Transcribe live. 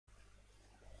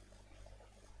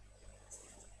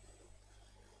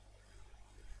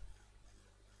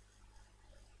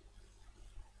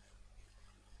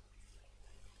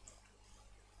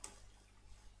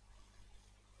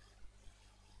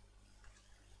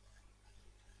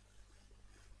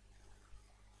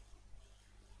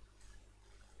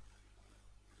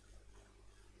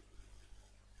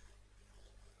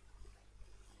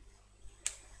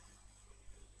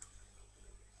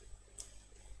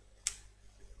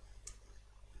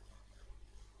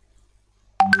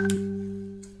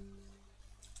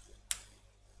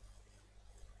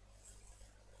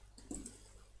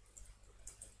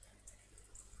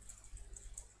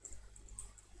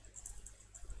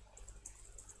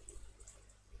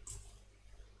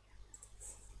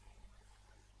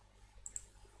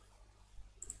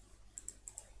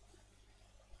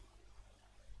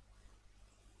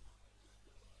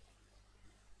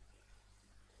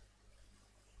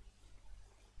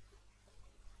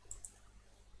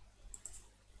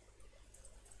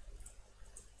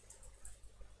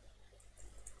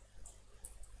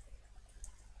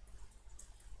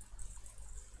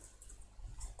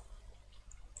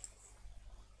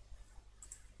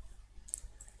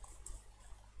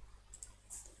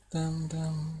Dum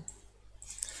dum.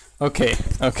 Okay,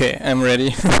 okay, I'm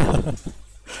ready.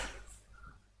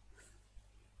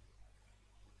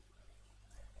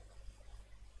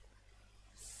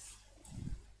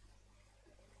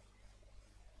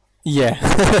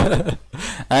 Yeah.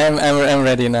 I'm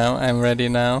ready now. I'm ready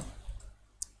now.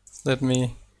 Let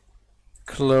me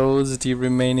close the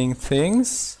remaining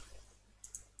things.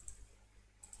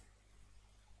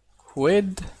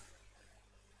 Quid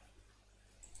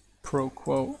pro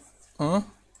quo.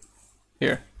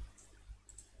 Here.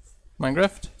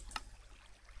 Minecraft.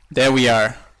 There we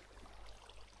are.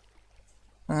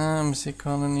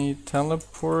 Minecolonies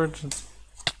teleport.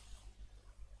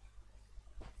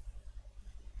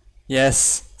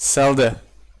 Yes, Zelda.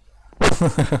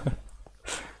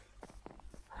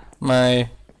 My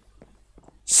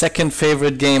second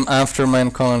favorite game after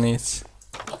Minecolonies.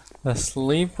 Let's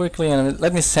leave quickly and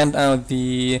let me send out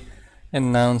the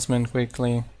announcement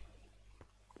quickly.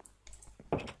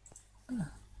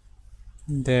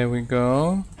 There we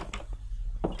go.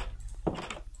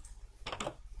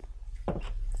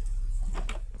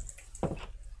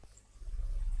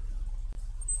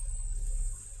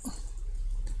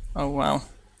 Oh wow.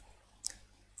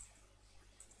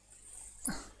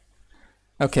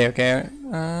 Okay, okay.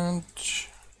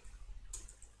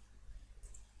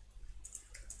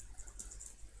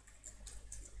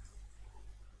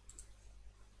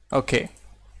 Okay.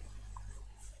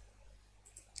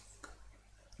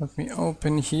 Let me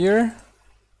open here.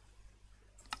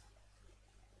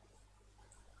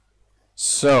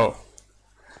 So,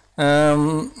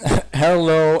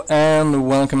 hello and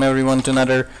welcome everyone to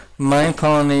another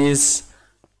Minecolonies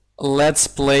Let's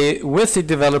Play with the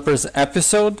Developers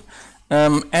episode.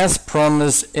 As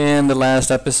promised in the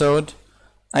last episode,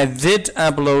 I did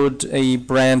upload a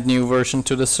brand new version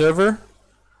to the server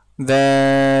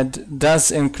that does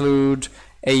include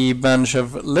a bunch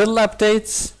of little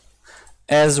updates,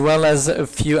 as well as a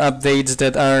few updates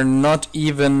that are not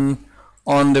even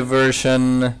on the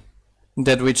version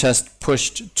that we just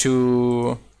pushed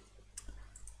to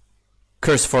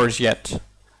CurseForge yet.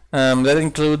 That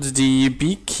includes the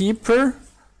beekeeper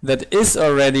that is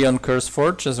already on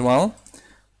CurseForge as well.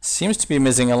 Seems to be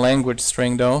missing a language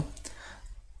string though.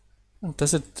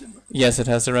 Does it? Yes, it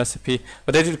has a recipe,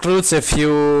 but it includes a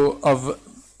few of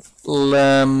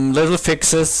little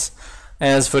fixes.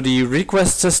 As for the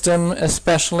request system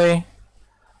especially,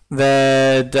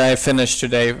 that I finished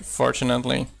today,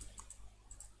 fortunately.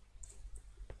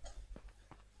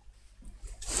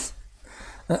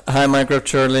 Hi Minecraft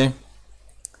Charlie.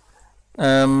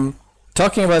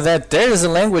 Talking about that, there is a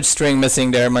language string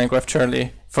missing there, Minecraft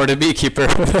Charlie, for the beekeeper.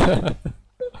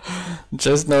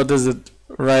 Just notice it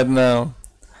right now.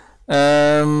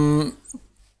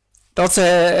 Also,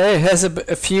 it has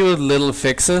a few little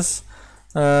fixes.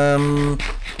 Let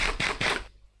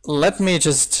me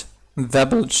just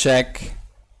double check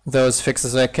those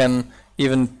fixes so I can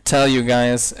even tell you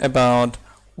guys about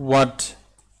what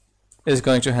is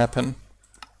going to happen.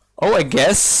 Oh, I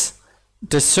guess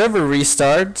the server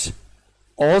restart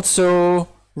also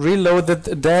reloaded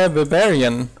the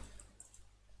barbarian.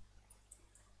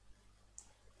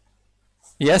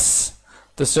 Yes,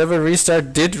 the server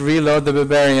restart did reload the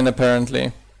barbarian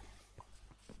apparently.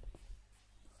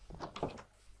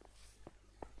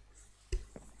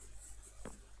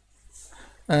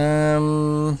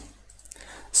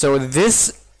 So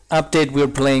this update we're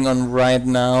playing on right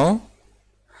now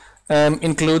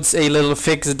includes a little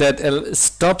fix that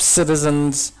stops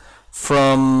citizens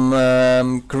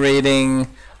from creating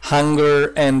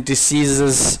hunger and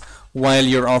diseases while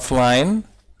you're offline,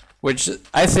 which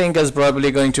I think is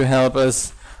probably going to help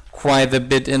us quite a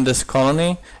bit in this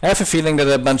colony. I have a feeling that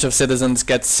a bunch of citizens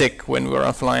get sick when we're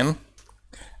offline.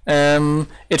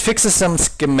 It fixes some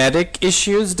schematic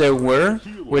issues there were,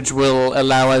 which will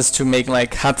allow us to make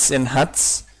like huts in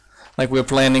huts. Like we're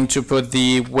planning to put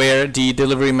the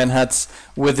deliveryman huts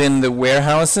within the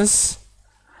warehouses.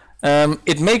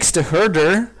 It makes the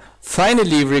herder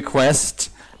finally request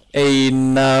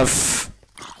enough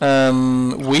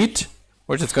wheat,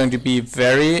 which is going to be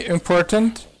very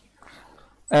important.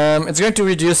 It's going to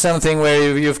reduce something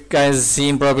where you've guys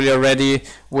seen probably already,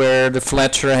 where the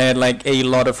Fletcher had like a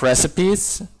lot of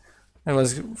recipes. I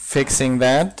was fixing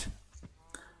that.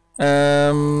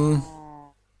 How's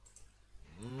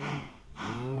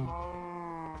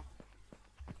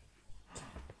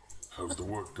the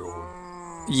work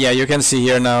going? Yeah, you can see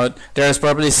here now, there's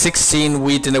probably 16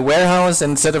 wheat in the warehouse,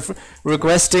 and instead of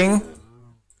requesting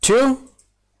 2,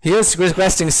 he is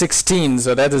requesting 16,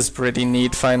 so that is pretty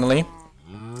neat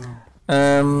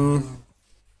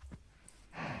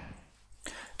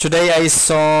Today I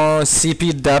saw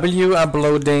CPW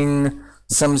uploading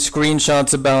some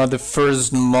screenshots about the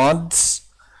first mods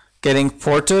getting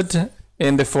ported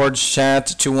in the Forge chat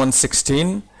to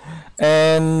 1.16,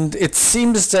 and it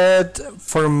seems that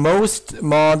for most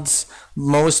mods,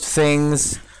 most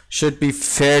things should be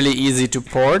fairly easy to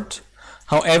port.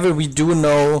 However, we do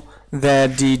know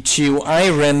that the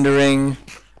GUI rendering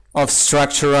of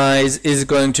Structurize is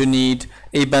going to need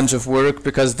a bunch of work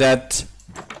because that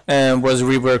was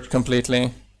reworked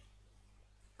completely.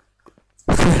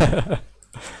 Hi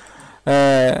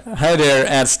there,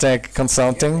 Aztec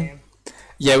Consulting.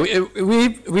 Yeah,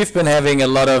 we've been having a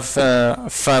lot of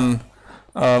fun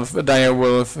of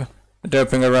Direwolf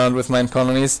derping around with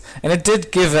Minecolonies, and it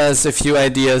did give us a few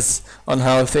ideas on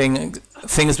how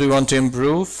things we want to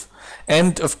improve.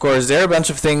 And of course, there are a bunch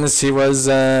of things he was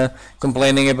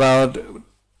complaining about.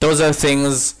 Those are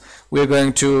things we're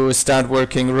going to start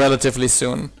working relatively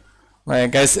soon.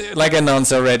 Like I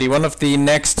announced already, one of the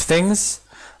next things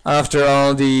after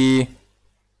all the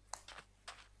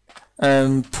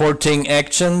porting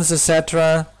actions,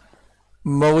 etc.,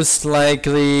 most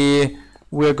likely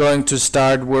we're going to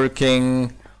start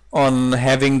working on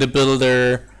having the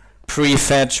builder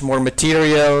prefetch more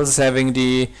materials, having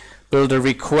the builder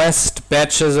request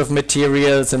batches of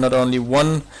materials and not only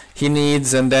one he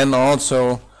needs, and then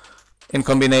also in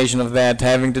combination of that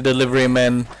having the delivery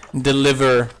man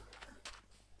deliver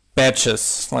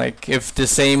batches. Like if the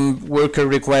same worker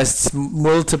requests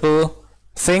multiple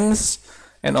things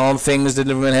and all things the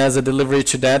delivery man has a delivery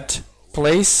to that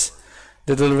place,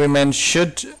 the delivery man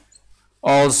should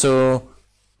also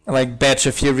like batch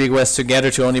a few requests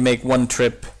together to only make one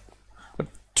trip. It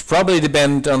probably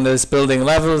depend on this building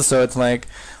level, so it's like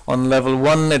on level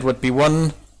 1 it would be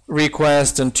 1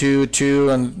 request, and 2, 2,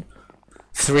 and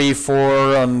 3,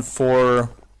 4, on 4,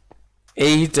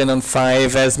 8, and on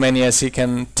 5 as many as he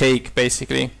can take,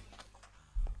 basically.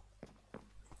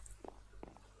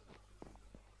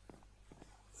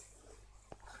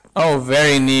 Oh,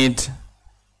 very neat,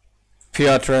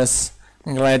 Piotras.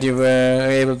 I'm glad you were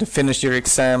able to finish your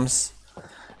exams.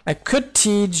 I could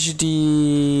teach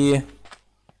the...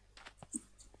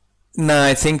 No,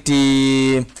 I think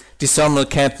the sawmill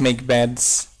can't make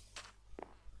beds.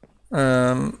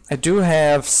 I do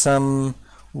have some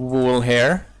wool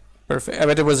here. Perfect. I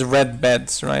bet it was red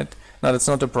beds, right? No, that's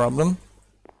not a problem.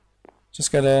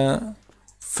 Just gotta...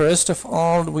 First of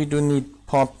all, we do need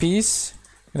poppies.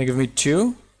 Gonna give me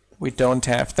 2. We don't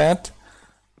have that.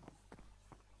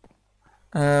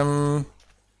 So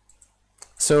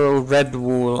red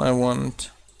wool I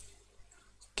want.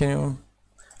 Can you...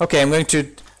 Okay, I'm going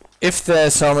to... If the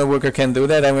sawmill worker can do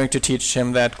that, I'm going to teach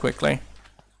him that quickly.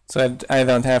 So I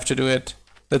don't have to do it.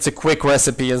 That's a quick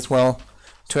recipe as well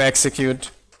to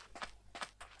execute.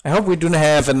 I hope we do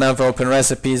have enough open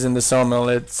recipes in the sawmill.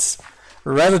 It's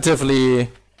relatively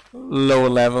low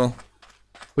level.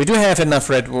 We do have enough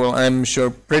red wool, I'm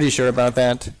pretty sure about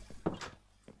that.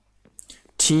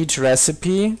 Teach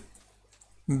recipe,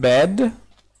 bed,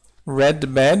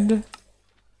 red bed.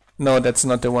 No, that's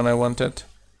not the one I wanted.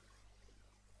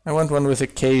 I want one with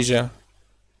acacia.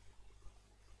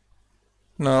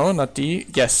 No, not the...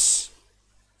 Yes.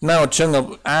 Now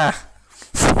jungle... Ah!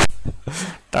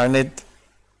 Darn it.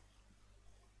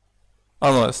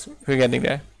 Almost. We're getting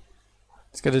there.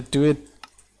 Just gotta do it.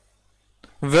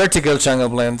 Vertical jungle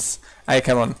blends.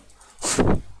 Come on.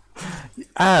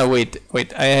 Ah, wait.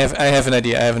 I have an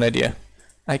idea.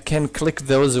 I can click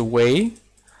those away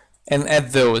and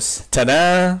add those.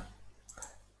 Ta-da!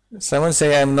 Someone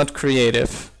say I'm not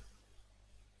creative.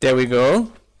 There we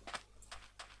go.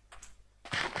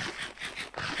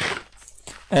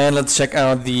 And let's check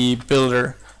out the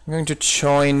builder. I'm going to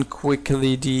join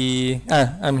quickly the...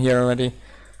 I'm here already.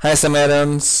 Hi, Sam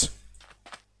Adams.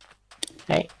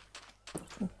 Hey.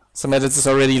 Sam Adams is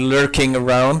already lurking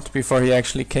around before he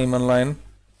actually came online.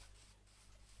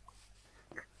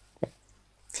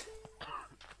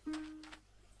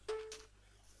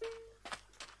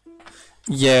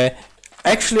 Yeah,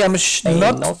 actually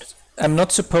I'm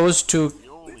not supposed to...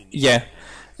 Yeah,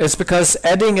 it's because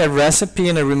adding a recipe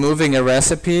and removing a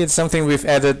recipe, it's something we've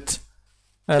added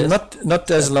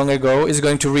not as long ago, is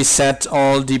going to reset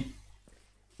all the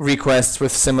requests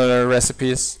with similar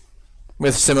recipes,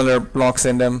 with similar blocks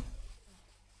in them.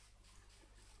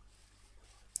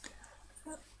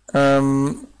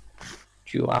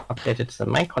 You updated the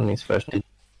Minecolonies version.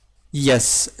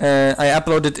 Yes, I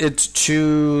uploaded it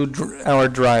to our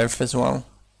drive as well.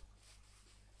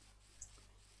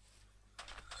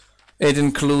 It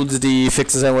includes the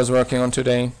fixes I was working on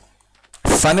today.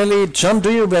 Finally, John,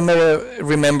 do you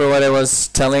remember what I was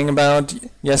telling about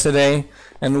yesterday?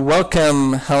 And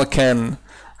welcome, Halkan.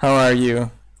 How are you?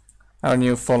 Our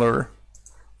new follower.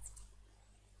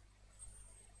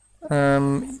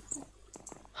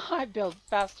 I build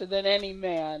faster than any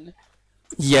man.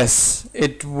 Yes,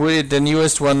 the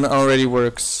newest one already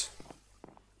works.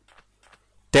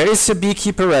 There is a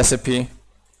beekeeper recipe.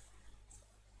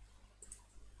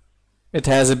 It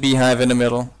has a beehive in the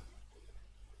middle.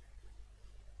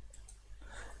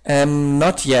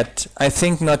 Not yet. I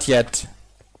think not yet.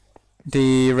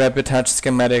 The Rabbit Hutch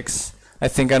schematics, I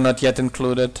think, are not yet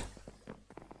included.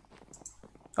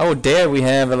 Oh, there we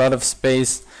have a lot of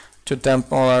space to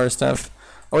dump all our stuff.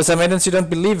 Oh, Samedans, you don't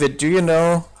believe it. Do you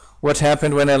know what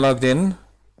happened when I logged in?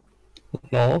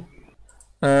 No.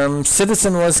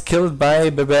 Citizen was killed by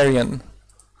Barbarian.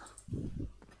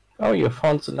 Oh, you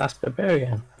found the last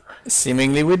barbarian.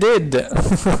 Seemingly we did.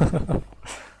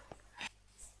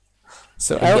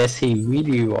 So I guess he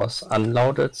really was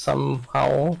unloaded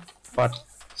somehow, but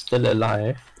still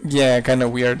alive. Yeah, kind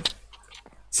of weird.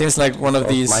 Seems like one of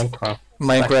these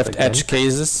Minecraft edge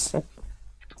cases.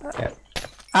 Yeah.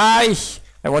 I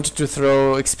wanted to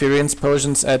throw experience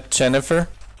potions at Jennifer.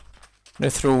 I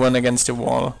threw one against the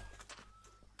wall.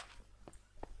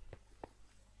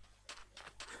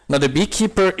 Now the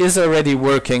beekeeper is already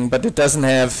working, but it doesn't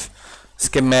have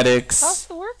schematics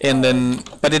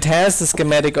but it has the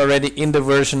schematic already in the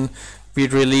version we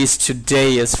released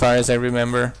today, as far as I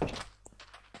remember.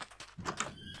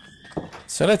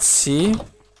 So let's see.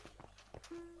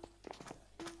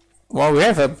 Wow, we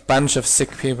have a bunch of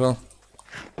sick people.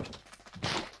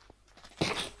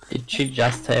 Did she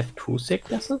just have 2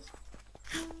 sicknesses?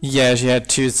 Yeah, she had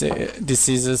 2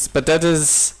 diseases, but that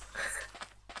is...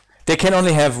 They can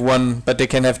only have 1, but they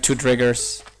can have 2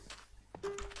 triggers.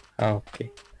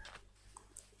 Okay.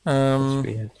 That's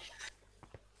weird.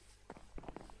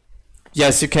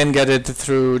 Yes, you can get it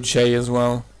through J as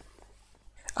well.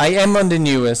 I am on the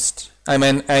newest. I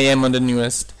am on the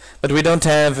newest, but we don't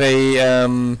have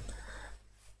a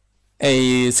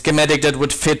schematic that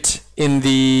would fit in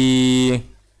the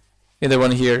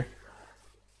one here,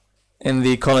 in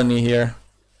the colony here.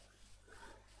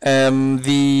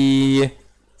 The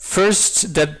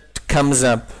first that comes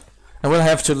up, I will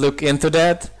have to look into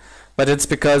that, but it's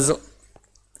because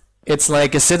it's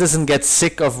like a citizen gets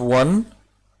sick of one,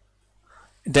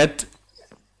 that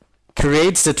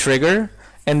creates the trigger,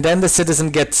 and then the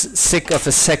citizen gets sick of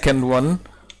a second one,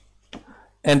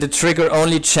 and the trigger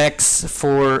only checks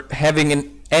for having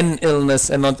an illness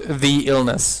and not the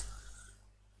illness.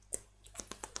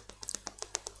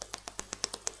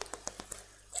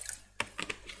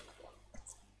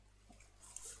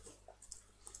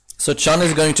 So John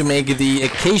is going to make the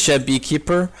acacia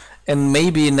beekeeper, and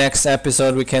maybe next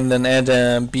episode we can then add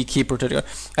a beekeeper to the...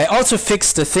 I also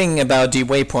fixed the thing about the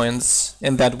waypoints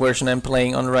in that version I'm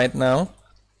playing on right now.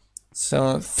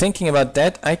 So thinking about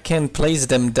that, I can place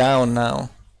them down now.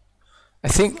 I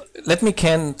think, let me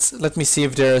see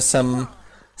if there are some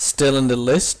still in the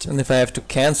list, and if I have to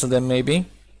cancel them maybe.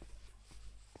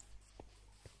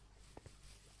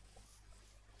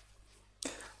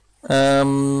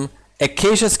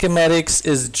 Acacia schematics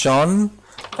is John,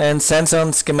 and Sanson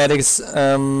schematics,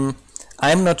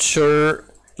 I'm not sure.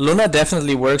 Luna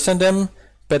definitely works on them,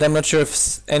 but I'm not sure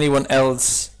if anyone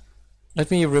else. Let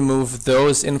me remove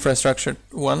those infrastructure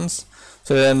ones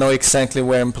so that I know exactly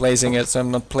where I'm placing it, so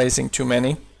I'm not placing too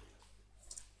many.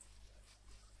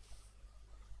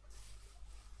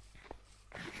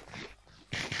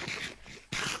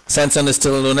 Sanson is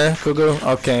still Luna, Kugu?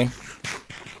 Okay.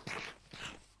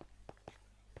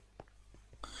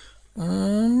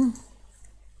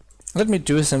 Let me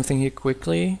do something here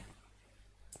quickly.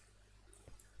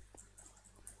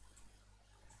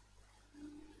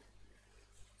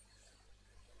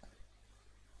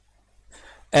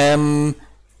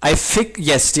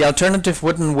 Yes, the alternative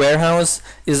wooden warehouse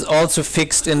is also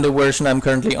fixed in the version I'm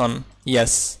currently on.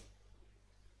 Yes.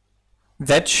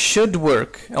 That should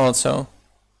work also.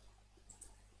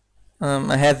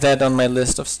 I had that on my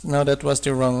list of... No, that was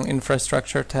the wrong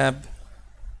infrastructure tab.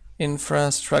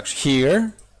 Infrastructure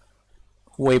here.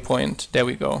 Waypoint. There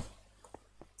we go.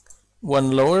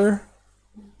 One lower.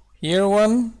 Here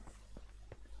one.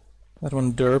 That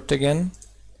one derped again.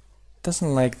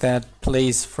 Doesn't like that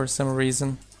place for some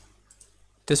reason.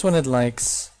 This one it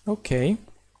likes. Okay.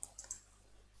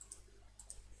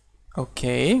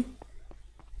 Okay.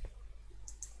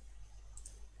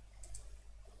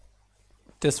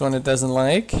 This one it doesn't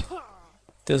like.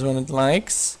 This one it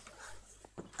likes.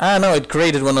 Ah, no, it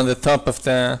created one on the top of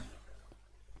the...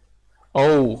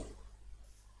 Oh.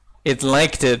 It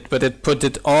liked it, but it put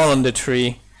it all on the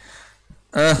tree.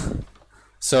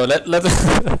 So let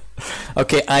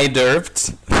okay, I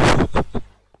derped.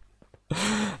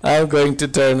 I'm going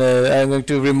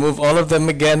to remove all of them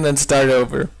again and start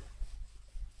over.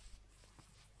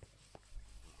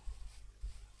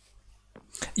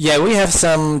 Yeah, we have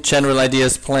some general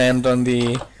ideas planned on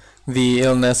the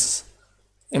illness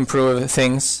improve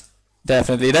things.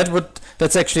 Definitely.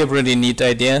 That's actually a pretty neat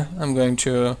idea. I'm going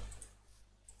to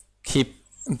keep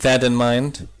that in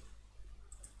mind.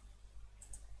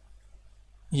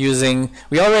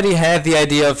 We already had the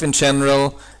idea of, in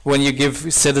general, when you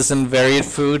give citizen varied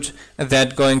food,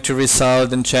 that going to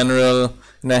result in general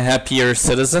in a happier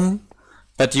citizen.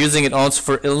 But using it also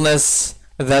for illness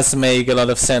does make a lot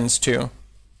of sense too.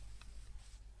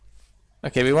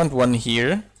 Okay, we want one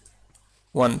here.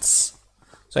 Once.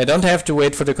 So I don't have to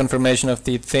wait for the confirmation of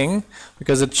the thing,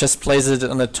 because it just places it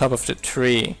on the top of the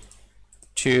tree.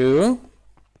 2.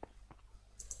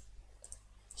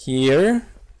 Here.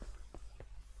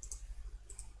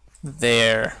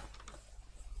 There.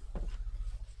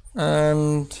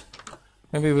 And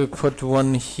maybe we put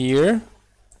one here,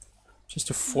 just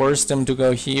to force them to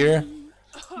go here.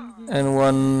 And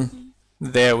one...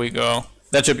 There we go.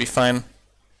 That should be fine.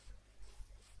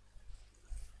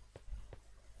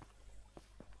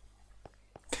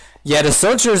 Yeah, the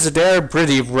soldiers, they're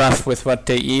pretty rough with what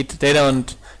they eat. They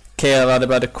don't care a lot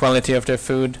about the quality of their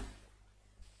food.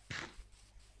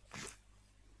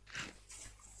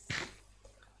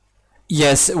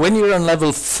 Yes, when you're on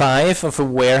level 5 of a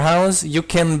warehouse, you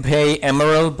can pay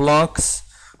emerald blocks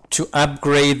to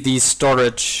upgrade the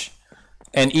storage.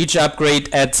 And each upgrade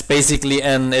adds basically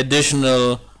an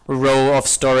additional row of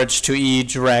storage to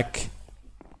each rack.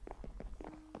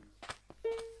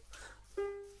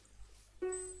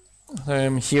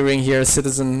 I'm hearing here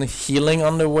citizen healing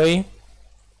on the way.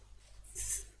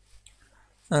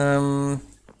 Talking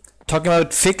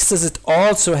about fixes, it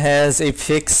also has a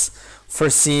fix for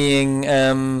seeing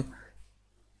the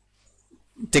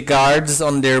guards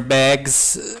on their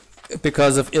bags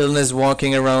because of illness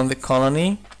walking around the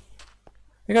colony.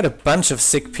 We got a bunch of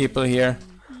sick people here.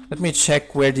 Let me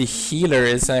check where the healer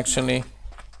is actually.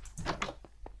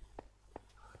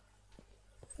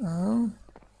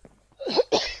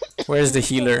 Where's the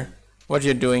healer? What are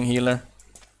you doing, healer?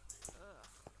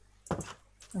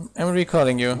 I'm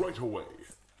recalling you. Right away.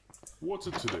 What's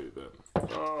it today then?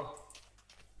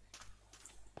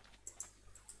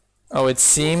 Oh, it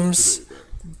seems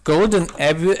golden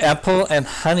apple and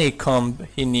honeycomb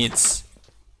he needs.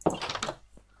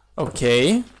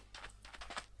 Okay.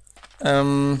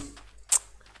 That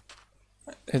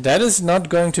is not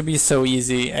going to be so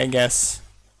easy, I guess.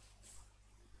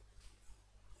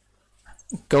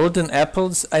 Golden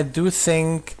apples, I do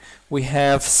think we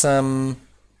have some...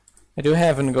 I do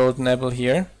have a golden apple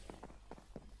here.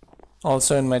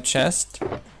 Also in my chest.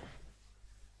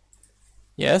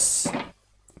 Yes.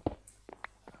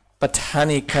 But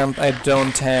honeycomb I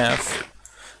don't have.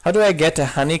 How do I get a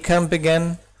honeycomb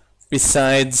again?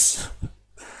 Besides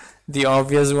the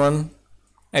obvious one?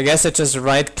 I guess I just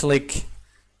right click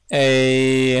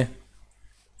a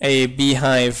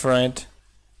beehive, right?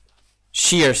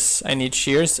 Shears. I need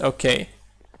shears. Okay.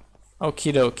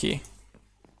 Okie dokie.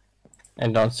 I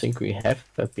don't think we have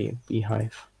a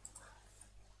beehive.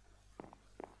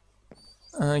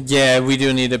 Yeah, we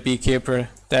do need a beekeeper,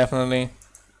 definitely.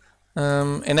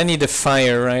 And I need a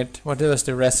fire, right? What is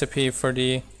the recipe for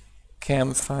the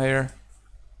campfire?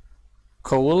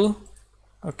 Coal?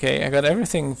 Okay, I got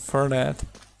everything for that.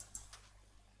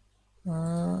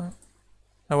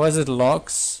 Was it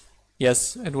logs?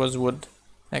 Yes, it was wood,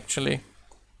 actually.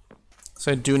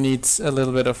 So I do need a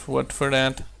little bit of wood for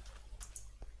that.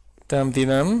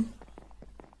 Dum-de-dum.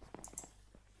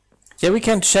 Yeah, we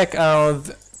can check out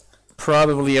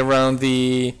probably around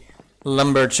the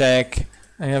lumberjack.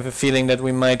 I have a feeling that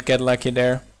we might get lucky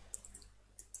there.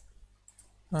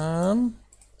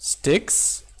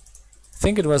 Sticks? I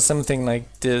think it was something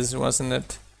like this, wasn't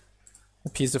it? A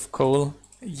piece of coal.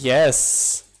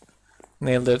 Yes!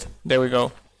 Nailed it. There we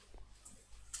go.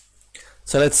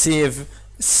 So let's see if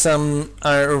some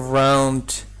are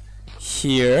around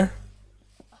here.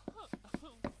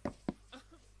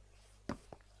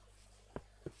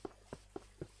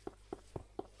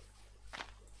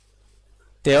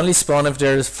 They only spawn if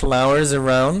there's flowers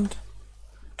around.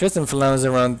 Just some flowers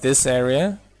around this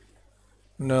area.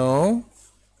 No.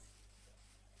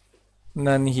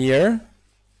 None here.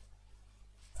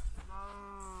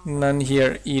 None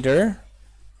here either.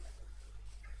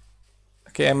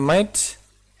 Okay, I might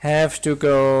have to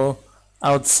go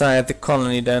outside the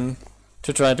colony then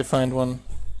to try to find one.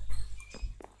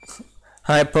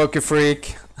 Hi,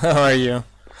 Pokefreak. How are you?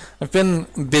 I've been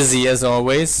busy as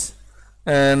always.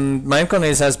 And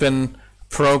Minecolonies has been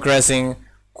progressing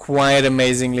quite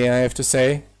amazingly, I have to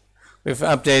say. We've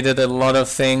updated a lot of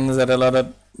things and a lot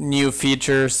of new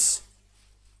features.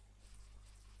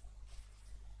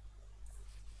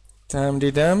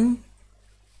 Dum-de-dum.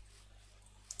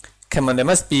 Come on, there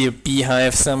must be a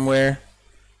beehive somewhere.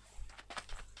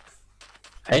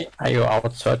 Hey, are you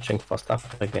out searching for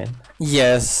stuff again?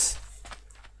 Yes.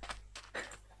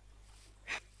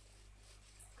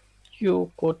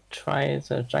 You could try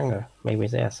the jungle. Maybe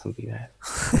there's some beehive.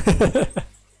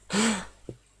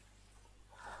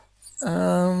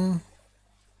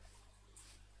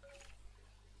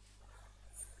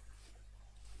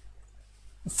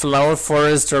 Flower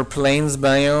forest or plains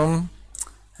biome.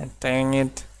 Dang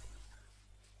it.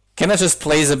 Can I just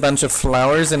place a bunch of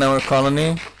flowers in our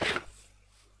colony?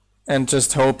 And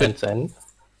just hope And it then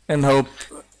and hope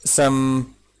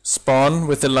some spawn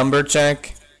with the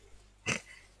lumberjack?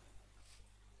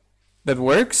 That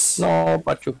works? no,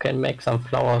 but you can make some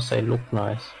flowers. They look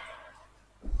nice.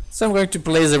 So I'm going to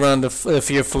place around a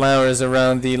few flowers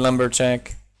around the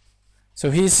lumberjack.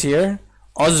 So he's here.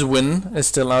 Oswin is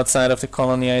still outside of the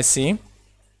colony, I see.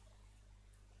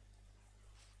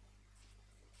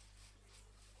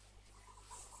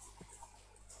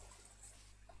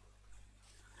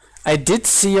 I did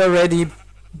see already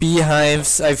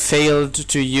beehives I failed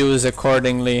to use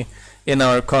accordingly in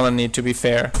our colony, to be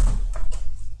fair.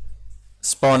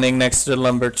 Spawning next to the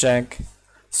lumberjack.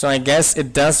 So I guess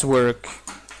it does work.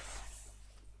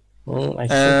 I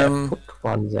think I put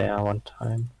one there one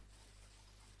time.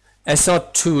 I saw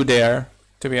 2 there,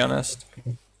 to be honest.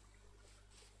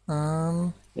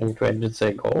 And where did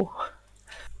they go?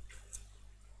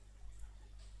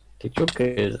 Did you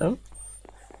kill them?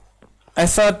 I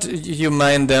thought you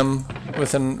mined them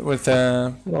with a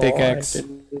No, pickaxe. I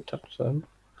didn't touch them.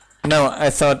 No, I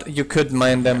thought you could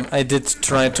mine them. I did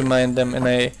try to mine them and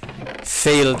I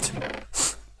failed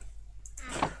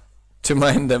to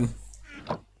mine them.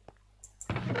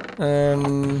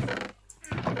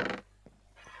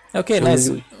 Okay, nice.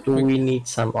 Do we need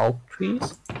some oak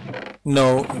trees?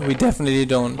 No, we definitely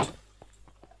don't.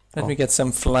 Let me get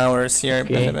some flowers here in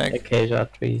the back. Acacia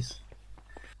trees.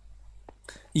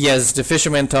 Yes, the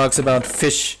fisherman talks about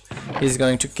fish he's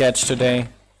going to catch today.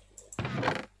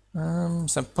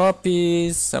 Some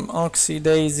poppies, some oxy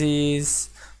daisies,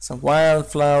 some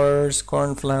wildflowers,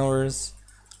 cornflowers.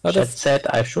 That said,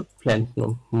 I should plant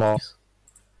more.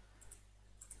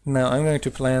 No, I'm going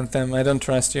to plant them. I don't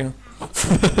trust you.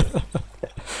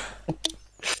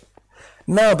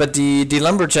 No, but the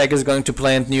lumberjack is going to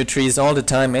plant new trees all the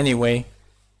time anyway.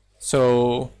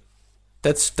 So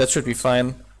that should be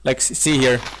fine. Like, see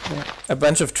here, a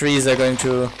bunch of trees are going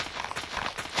to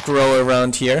grow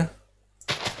around here.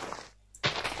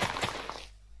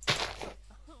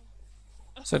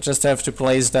 So just have to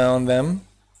place down them.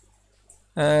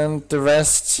 And the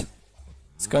rest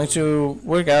is going to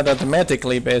work out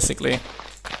automatically, basically.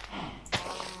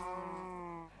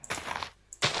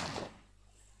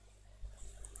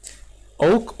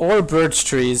 Oak or birch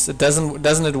trees?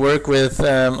 Doesn't it work with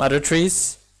other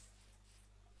trees?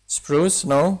 Spruce?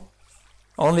 No.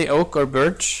 Only oak or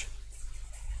birch?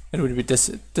 It would be this.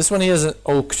 This one here is an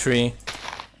oak tree.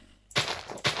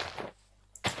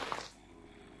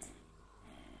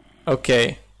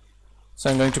 Okay. So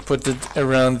I'm going to put it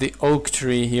around the oak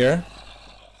tree here.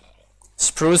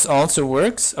 Spruce also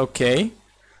works. Okay.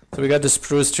 So we got the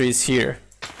spruce trees here.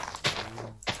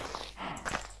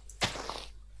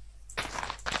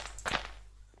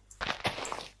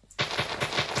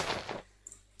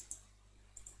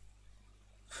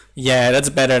 Yeah, that's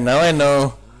better. Now I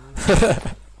know.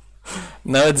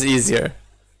 Now it's easier.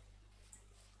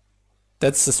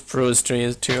 That's the spruce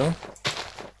tree too.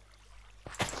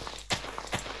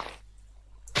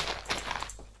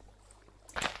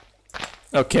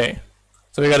 Okay.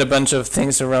 So we got a bunch of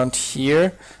things around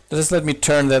here. Just let me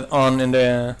turn that on in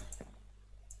the...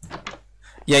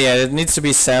 Yeah, it needs to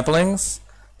be saplings.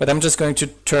 But I'm just going to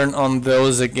turn on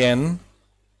those again.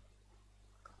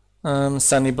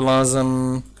 Sunny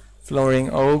Blossom, Flowering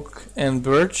Oak, and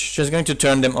Birch. Just going to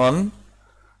turn them on.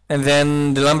 And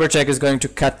then the lumberjack is going to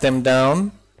cut them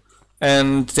down.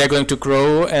 And they're going to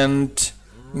grow, and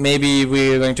maybe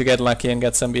we're going to get lucky and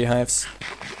get some beehives.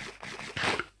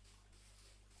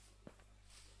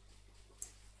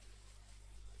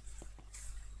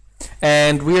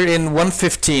 And we're in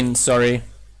 1.15, sorry,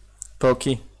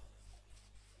 Pokey.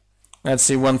 Let's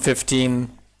see, 1.15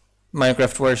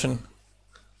 Minecraft version.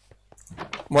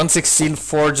 1.16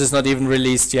 Forge is not even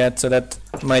released yet, so that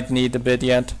might need a bit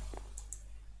yet.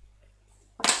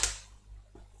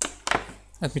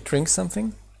 Let me drink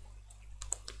something.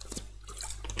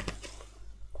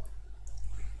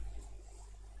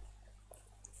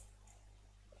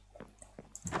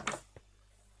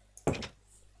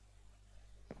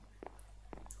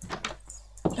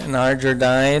 An archer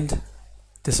died.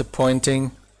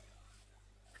 Disappointing.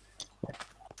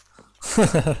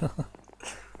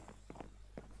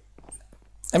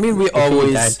 I mean, we If he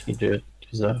always died, he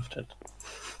deserved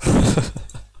it.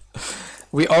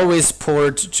 we always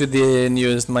port to the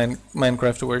newest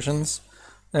Minecraft versions,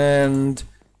 and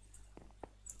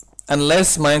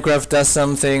unless Minecraft does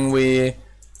something we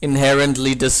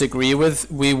inherently disagree with,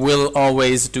 we will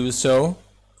always do so,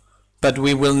 but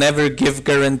we will never give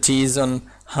guarantees on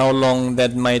how long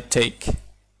that might take.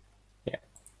 Yeah.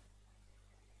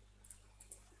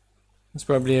 That's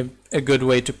probably a good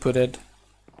way to put it.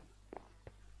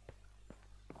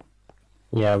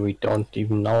 Yeah, we don't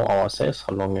even know ourselves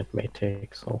how long it may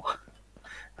take, so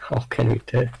how can we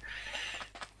tell?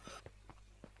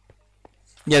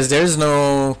 Yes, there's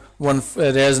no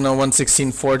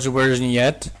 1.16 Forge version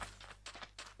yet.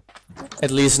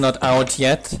 At least not out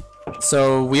yet.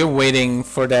 So we're waiting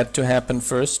for that to happen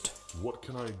first. What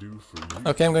can I do for you?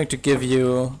 Okay, I'm going to give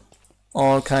you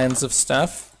all kinds of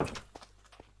stuff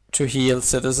to heal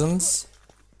citizens.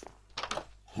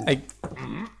 I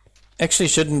actually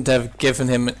shouldn't have given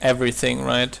him everything,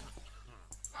 right?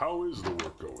 How is the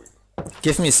work going?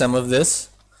 Give me some of this,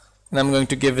 and I'm going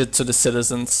to give it to the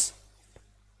citizens.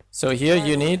 So here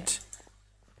you need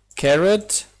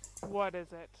carrot, What is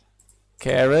it?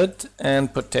 carrot,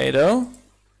 and potato.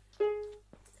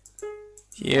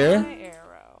 Here, My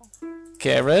arrow.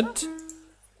 carrot.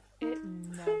 It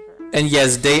never. And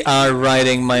yes, they are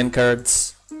writing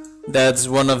minecarts. That's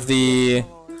one of the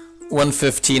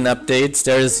 1.15 updates.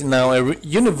 There is now a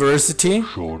university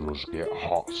Sure does get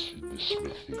hot in the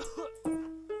smithy.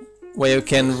 where you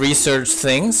can research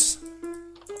things.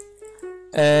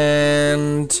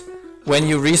 And when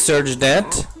you research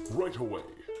that, Right away.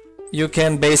 you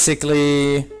can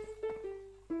basically...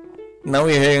 Now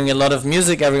we're hearing a lot of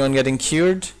music, everyone getting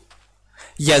cured.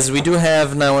 Yes, we do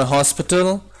have now a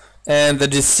hospital and the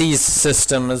disease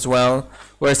system as well,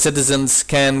 where citizens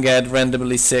can get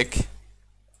randomly sick.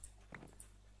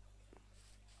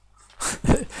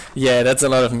 Yeah, that's a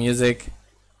lot of music.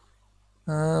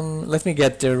 Let me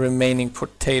get the remaining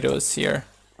potatoes here.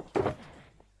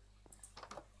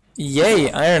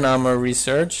 Yay, iron armor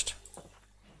researched.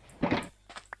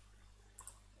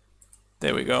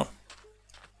 There we go.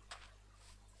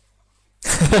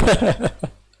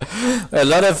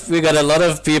 We got a lot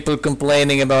of people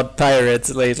complaining about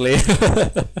pirates lately.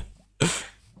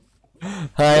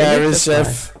 Hi, Irish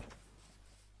Chef.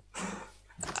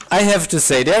 I have to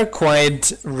say, they're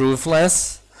quite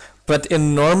ruthless, but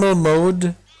in normal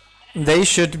mode, they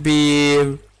should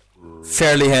be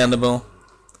fairly handleable.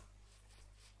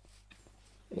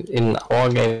 In our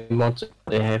game mods,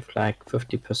 they have like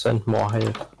 50% more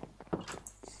health.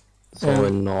 So Yeah.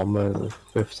 in normal,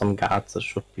 with some guards, it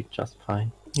should be just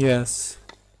fine. Yes.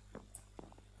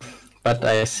 But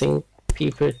I think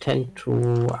people tend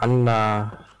to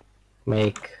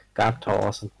make guard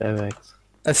towers and barracks.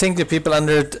 I think the people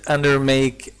under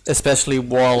make especially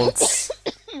walls.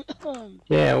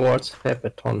 Yeah, walls have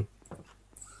a ton.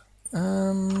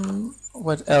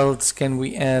 What else can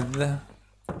we add?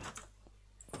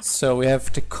 So we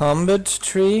have the combat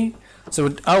tree. So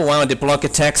oh wow, the block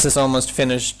attacks is almost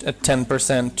finished at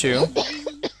 10% too.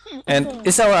 And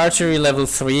is our archery level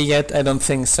 3 yet? I don't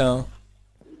think so.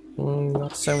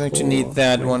 Not So I'm going to sure. need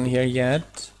that one here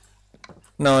yet.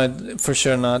 No, for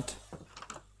sure not.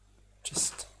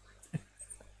 Just...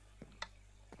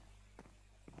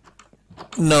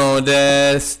 No,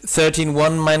 the 13.1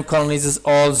 Minecolonies is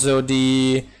also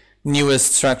the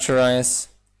newest structurize.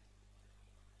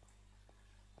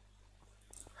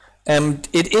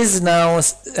 It is now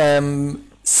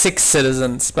 6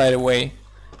 citizens, by the way.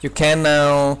 You can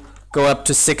now go up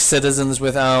to 6 citizens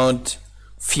without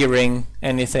fearing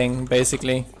anything,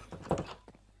 basically.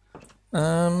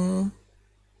 I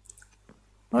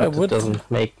But it would. doesn't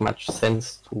make much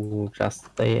sense to just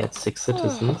stay at 6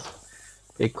 citizens,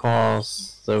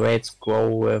 because the rates grow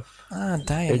with building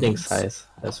Diamonds. size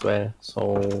as well. So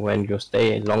when you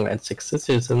stay long at 6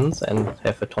 citizens and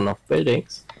have a ton of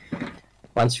buildings,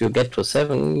 once you get to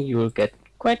 7, you will get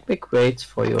quite big rates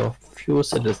for your few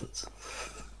citizens.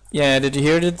 Yeah, did you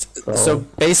hear it? So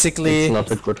basically, It's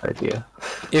not a good idea.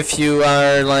 if you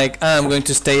are like, I'm going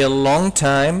to stay a long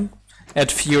time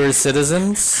at fewer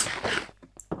citizens,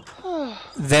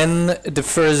 then the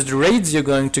first raids you're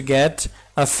going to get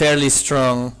are fairly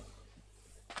strong.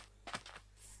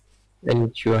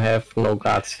 And you have no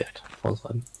guards yet for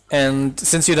them. And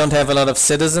since you don't have a lot of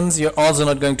citizens, you're also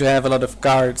not going to have a lot of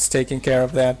guards taking care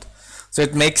of that. So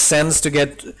it makes sense to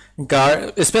get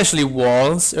especially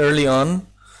walls early on,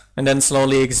 and then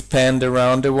slowly expand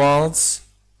around the walls.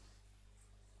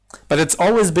 But it's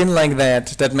always been like that.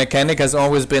 That mechanic has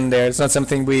always been there. It's not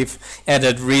something we've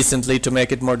added recently to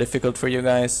make it more difficult for you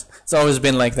guys. It's always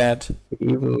been like that.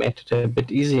 We even made it a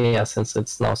bit easier since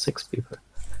it's now 6 people.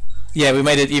 Yeah, we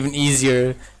made it even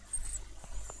easier.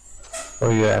 So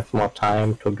you have more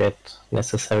time to get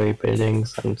necessary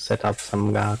buildings and set up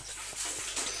some guards.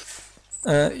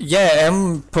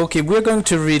 Pokey, we're going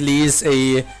to release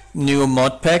a new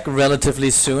mod pack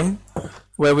relatively soon,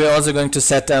 where we're also going to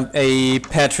set up a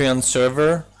Patreon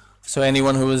server. So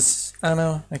anyone who is... Oh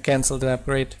no, I cancelled the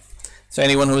upgrade. So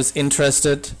anyone who is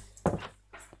interested,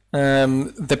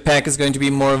 the pack is going to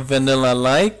be more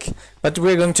vanilla-like, but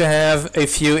we're going to have a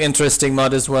few interesting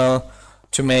mods as well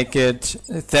to make it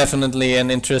definitely an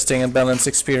interesting and balanced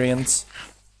experience.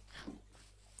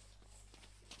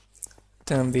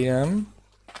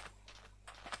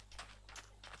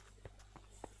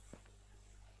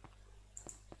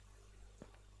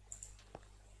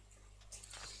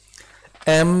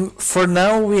 For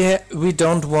now, we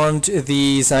don't want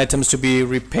these items to be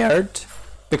repaired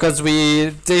because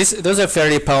those are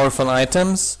fairly powerful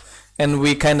items, and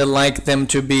we kind of like them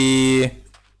to be.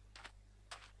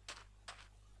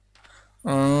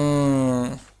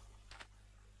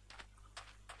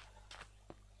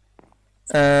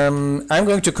 I'm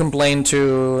going to complain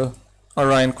to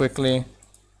Orion quickly.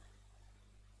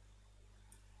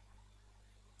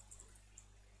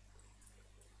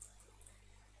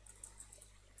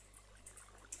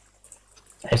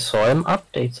 I saw him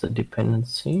update the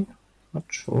dependency. Not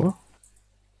sure.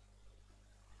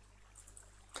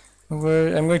 I'm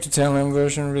going to tell him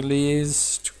version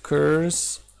release to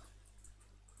curse.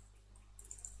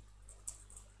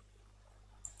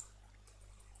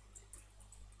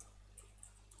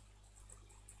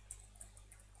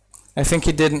 I think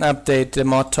he didn't update the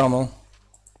mod toml.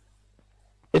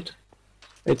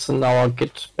 It's in our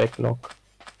Git backlog.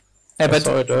 Yeah, I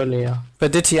saw it earlier.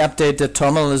 But did he update the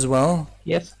toml as well?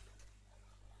 Yes.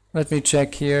 Let me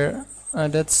check here.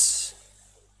 That's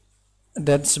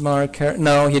Mark.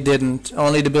 No, he didn't.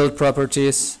 Only the build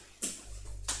properties.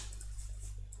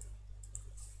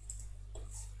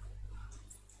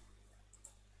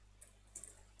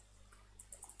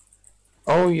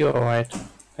 Oh, you're right.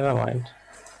 Never mind.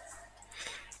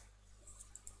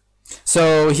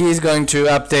 So he's going to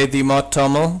update the mod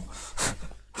toml,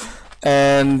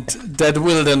 and that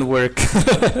will then work.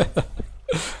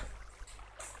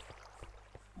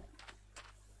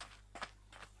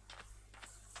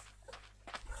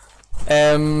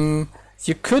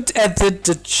 You could edit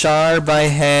the char by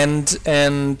hand,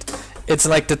 and it's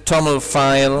like the toml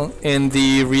file in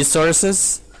the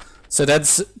resources, so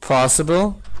that's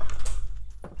possible.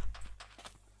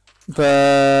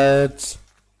 But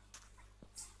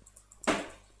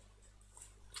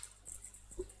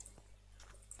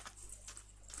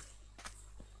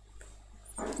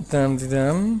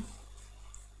dum.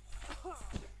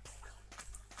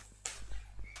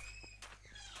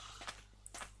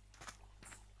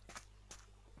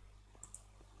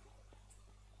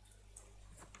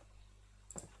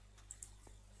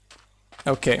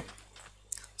 Okay,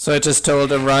 so I just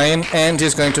told Orion, and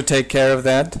he's going to take care of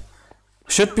that.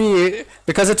 Should be,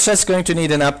 because it's just going to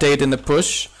need an update in the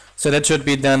push, so that should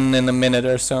be done in a minute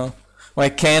or so. Well, I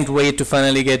can't wait to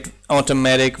finally get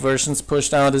automatic versions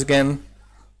pushed out again.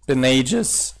 Been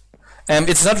ages.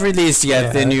 It's not released yet,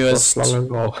 Yeah, the newest it was long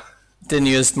ago. the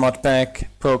newest mod pack,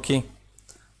 Pokey.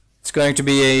 It's going to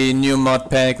be a new mod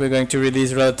pack we're going to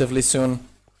release relatively soon.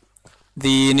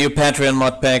 The new Patreon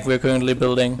mod pack we're currently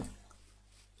building.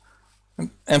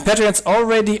 And Patreons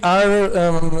already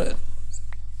are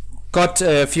got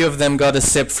a few of them got a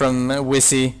sip from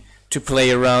Wissy to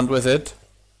play around with it.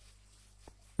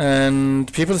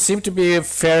 And people seem to be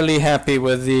fairly happy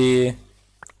with the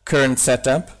current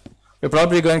setup. We're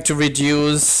probably going to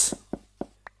reduce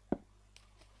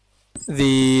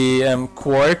the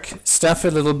Quark stuff a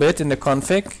little bit in the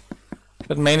config,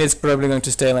 but mainly it's probably going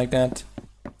to stay like that.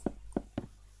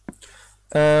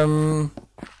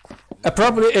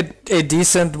 Probably a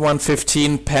decent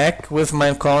 115 pack with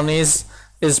Minecolonies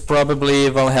is probably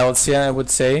Valhelsia, I would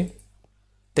say.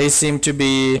 They seem to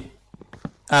be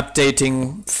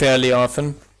updating fairly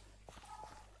often.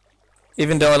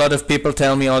 Even though a lot of people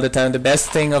tell me all the time the best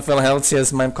thing of Valhelsia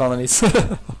is Minecolonies.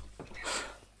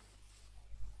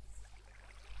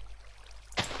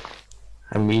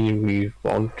 I mean, we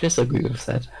won't disagree with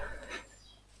that.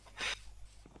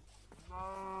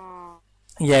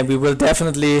 Yeah, we will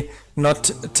definitely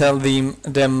not tell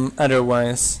them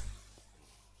otherwise.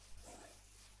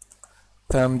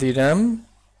 Dum-de-dum.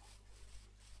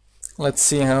 Let's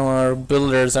see how our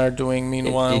builders are doing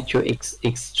meanwhile. Did you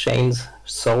exchange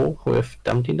so with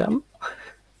Dumpty Dum?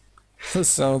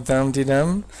 So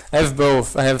dum-de-dum. I have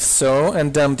both. I have so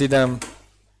and dum-de-dum.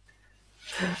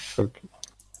 Okay.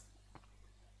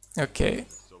 Okay.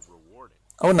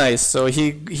 Oh, nice. So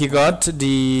he got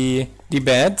the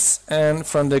beds and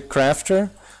from the crafter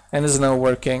and is now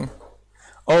working.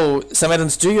 Oh,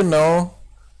 Samadans, do you know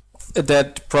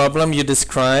that problem you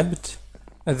described?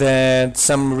 That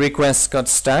some requests got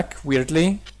stuck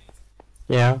weirdly?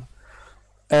 Yeah.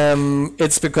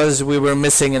 It's because we were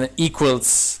missing an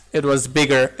equals. It was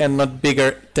bigger and not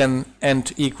bigger than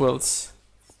and equals.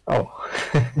 Oh.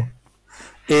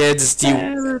 It's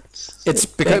That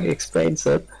because explains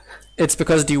it. it's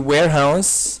because the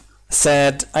warehouse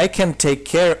said I can take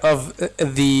care of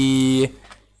the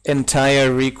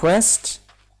entire request.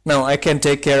 No, I can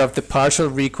take care of the partial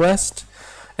request.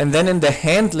 And then in the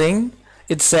handling,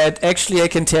 it said actually I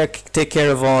can take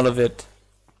care of all of it.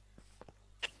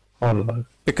 Oh no.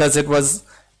 Because it was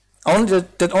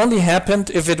that only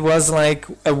happened if it was like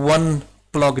a one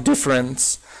block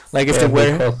difference. Like if Yeah, there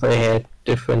were because they had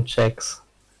different checks.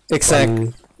 exactly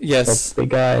One yes. check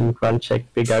bigger and one check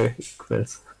bigger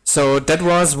equals. So that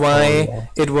was why Oh, yeah.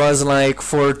 it was like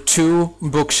for 2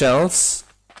 bookshelves.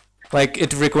 Like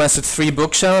it requested 3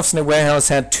 bookshelves and the warehouse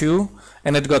had 2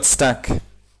 and it got stuck.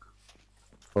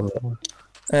 Oh, no.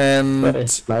 And But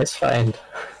it's nice find.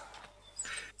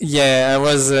 yeah, I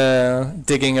was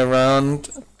digging around.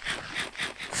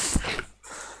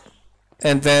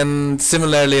 And then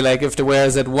similarly, like if the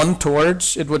warehouse had 1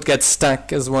 torch, it would get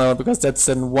stuck as well because that's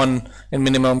in 1 and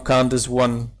minimum count is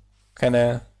 1.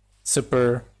 Kinda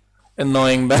super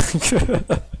annoying bug.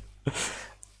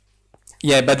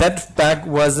 Yeah, but that bug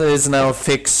is now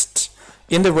fixed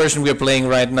in the version we're playing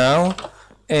right now.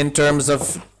 In terms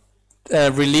of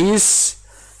release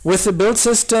with the build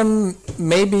system,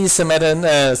 maybe some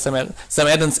add-ons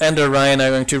and Orion are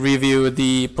going to review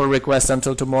the pull request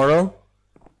until tomorrow,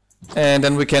 and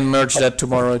then we can merge that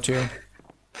tomorrow too.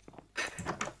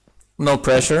 No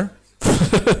pressure.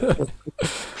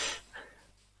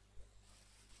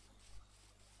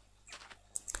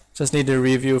 Just need a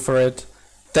review for it.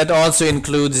 That also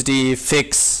includes the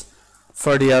fix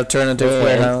for the alternative Yeah, and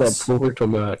warehouse. for approval to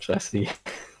merge, I see.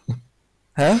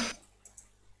 Huh?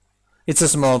 It's a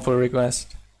small pull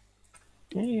request.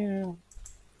 Yeah.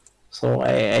 So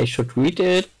I should read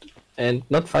it and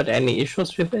not find any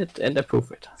issues with it and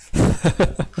approve it.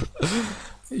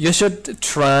 You should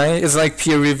try. It's like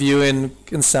peer review in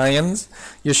science.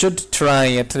 You should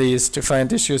try at least to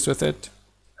find issues with it.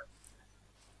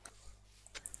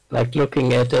 Like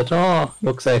looking at it, oh,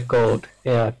 looks like code.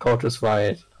 Yeah, code is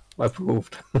right.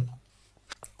 Approved.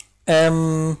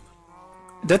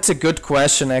 That's a good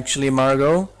question actually,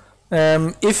 Margot.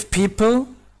 If people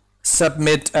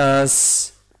submit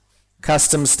us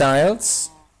custom styles,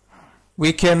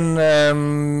 we can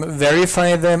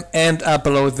verify them and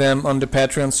upload them on the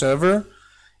Patreon server.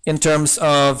 In terms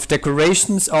of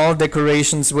decorations, all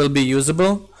decorations will be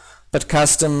usable, but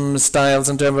custom styles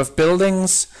in terms of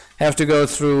buildings have to go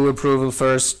through approval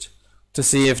first to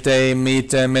see if they meet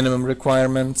the minimum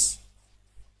requirements.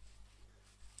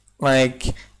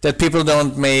 Like that people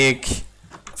don't make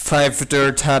 5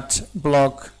 dirt hut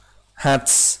block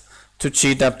huts to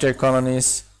cheat up their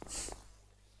colonies.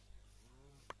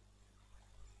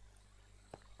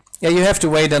 Yeah, you have to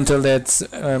wait until that's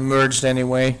merged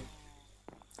anyway.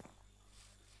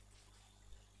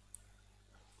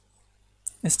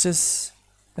 It's just,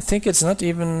 I think it's not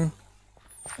even,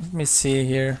 let me see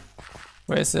here.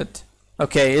 Where is it?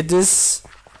 Okay, it is,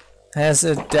 has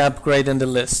the upgrade in the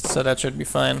list, so that should be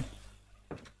fine.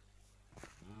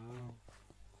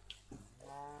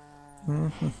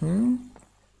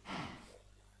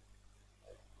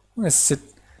 Is it,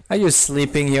 are you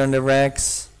sleeping here on the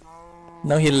racks?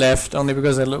 No, he left only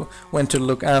because I went to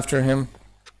look after him.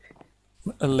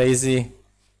 A lazy,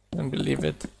 don't believe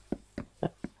it.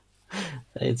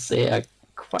 They are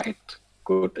quite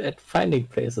good at finding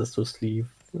places to sleep,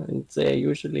 and they're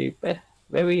usually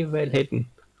very well hidden.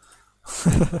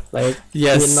 Like,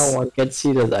 Yes. no one can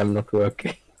see that I'm not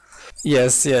working.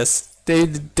 Yes, yes.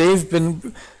 They've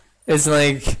been. It's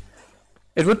like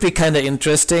it would be kind of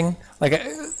interesting. Like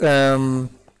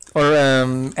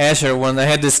Azure one. I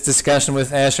had this discussion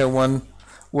with Azure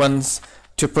once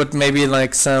to put maybe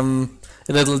like a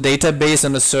little database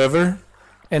on the server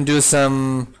and do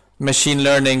some machine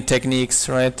learning techniques,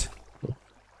 right?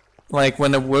 Like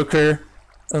when a worker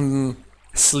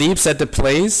sleeps at the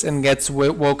place and gets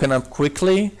woken up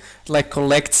quickly, like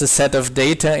collects a set of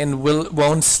data and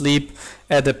won't sleep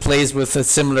at a place with a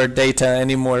similar data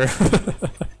anymore.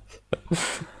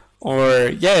 Or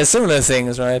yeah, similar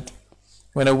things, right?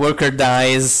 When a worker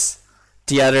dies,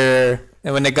 the other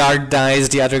And when the guard dies,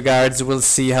 the other guards will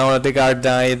see how the guard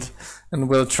died and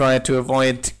will try to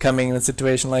avoid coming in a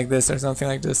situation like this or something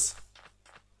like this.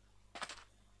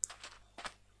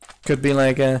 Could be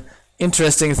like a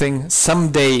interesting thing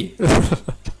someday.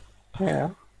 Yeah,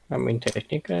 I mean,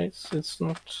 technically, it's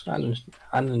not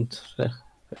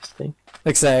uninteresting.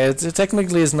 Exactly, it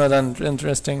technically is not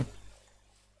interesting.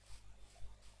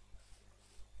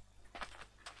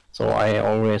 So I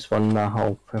always wonder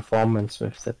how performance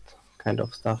with that kind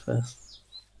of stuff is.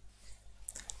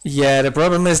 Yeah, the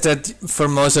problem is that for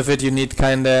most of it you need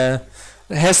kinda...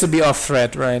 It has to be off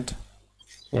thread, right?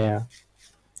 Yeah,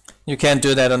 You can't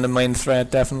do that on the main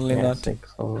thread, definitely yeah, I not. think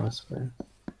so as well.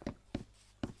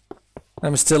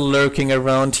 I'm still lurking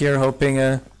around here hoping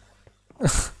a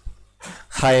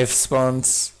hive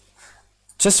spawns.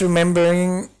 Just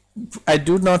remembering, I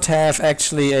do not have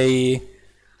actually a...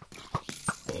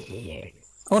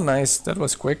 Oh nice, that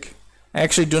was quick. I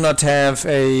actually do not have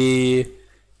a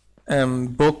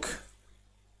book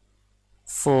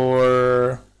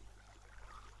for...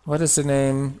 What is the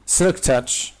name? Silk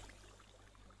Touch.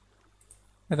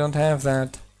 I don't have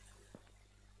that.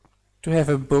 Do I have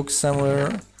a book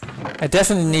somewhere? I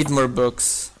definitely need more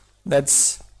books.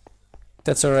 That's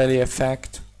already a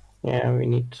fact. Yeah, we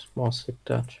need more sick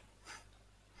touch.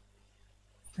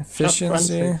 Just one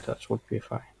Efficiency. sick touch would be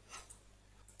fine.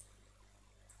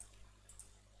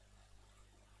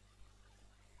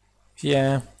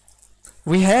 Yeah.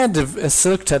 We had a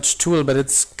Silk Touch tool, but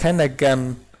it's kinda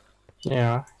gone.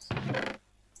 Yeah.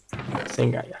 I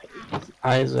think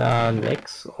either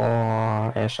Lex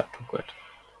or Asher took it.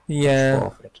 Yeah, Four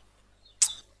of it.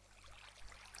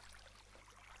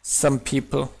 some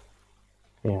people.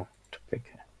 Yeah, to pick.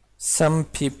 Some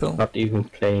people. Not even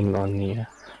playing on here.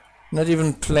 Not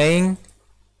even playing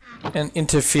and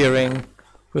interfering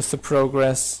with the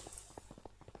progress.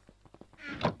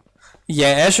 Yeah,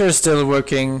 Asher is still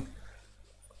working.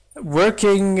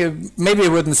 Maybe I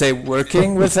wouldn't say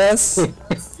working with us.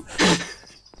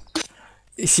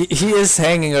 He is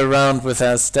hanging around with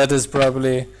us. That is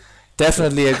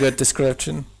definitely a good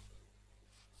description.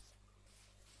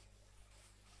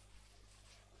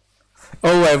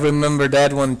 Oh, I remember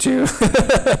that one too.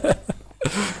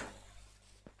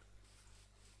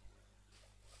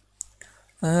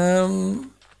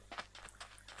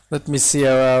 Let me see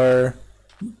how our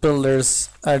builders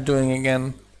are doing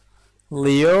again.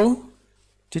 Leo,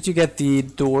 did you get the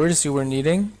doors you were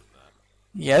needing?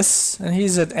 Yes, and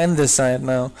he's at Andesite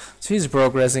now, so he's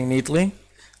progressing neatly.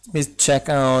 Let me check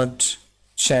out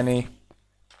Chenny,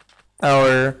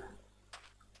 our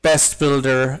best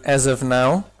builder as of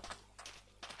now.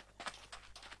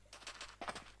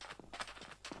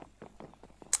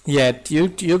 Yeah,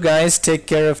 you guys take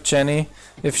care of Jenny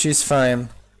if she's fine.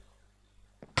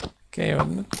 Okay,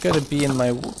 I'm not gonna be in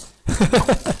my...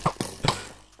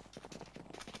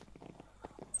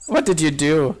 What did you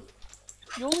do?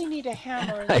 You only need a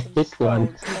hammer I and some hit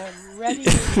one. stones. I'm ready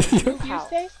if you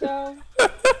say so.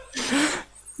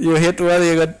 You hit one,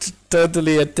 you got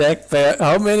totally attacked by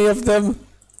how many of them?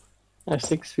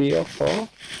 6, 3 or 4.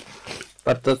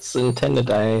 But that's intended.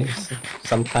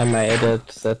 Sometime I added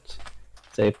that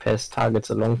they pass targets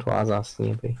along to others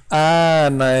nearby. Ah,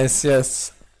 nice,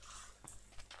 yes.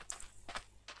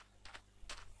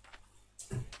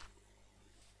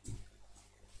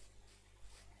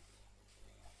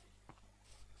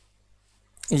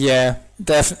 Yeah,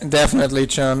 definitely,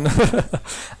 John.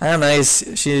 Ah,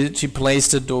 nice. She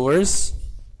placed the doors,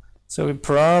 so we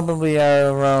probably are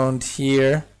around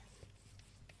here.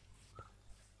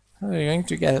 We're going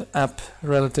to get up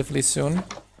relatively soon.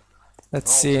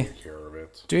 Let's I'll see. take care of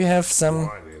it. Do you have some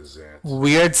Mine is it.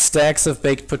 weird stacks of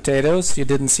baked potatoes? You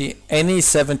didn't see any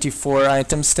 74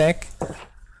 item stack?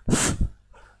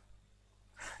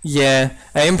 Yeah,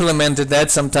 I implemented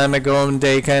that some time ago, and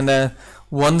they kinda,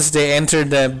 once they enter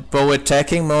the bow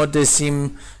attacking mode, they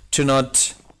seem to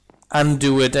not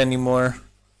undo it anymore.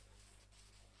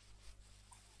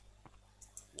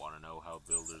 Want to know how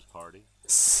builders party?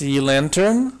 Sea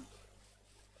lantern.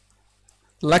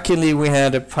 Luckily we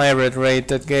had a pirate raid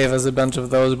that gave us a bunch of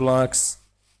those blocks.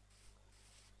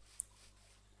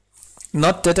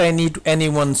 Not that I need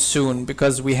anyone soon,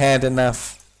 because we had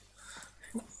enough.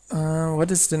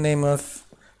 What's the name of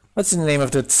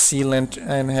that sea lantern?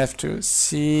 I have to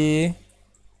sea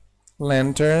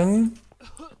lantern.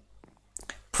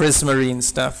 Prismarine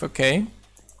stuff, okay.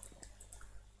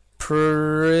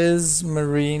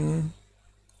 Prismarine.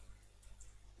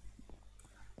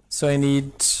 So I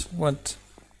need, what,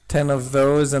 10 of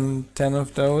those and 10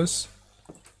 of those.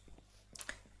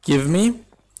 Give me.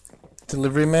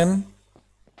 Delivery man.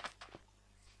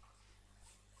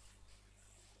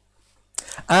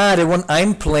 Ah, the one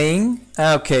I'm playing?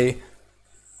 Ah, okay.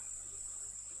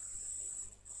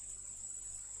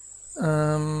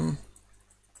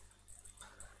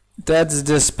 That's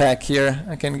this pack here.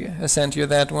 I can send you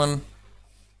that one.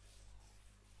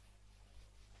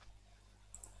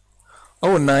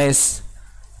 Oh, nice.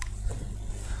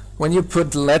 When you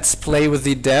put Let's Play with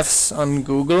the Devs on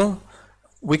Google,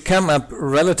 we come up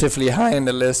relatively high in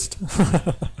the list.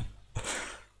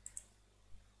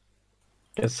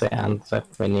 Guess there aren't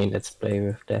that many Let's Play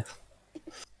with Death.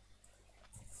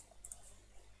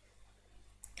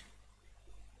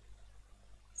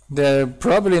 There are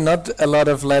probably not a lot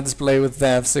of Let's Play with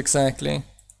Devs, exactly.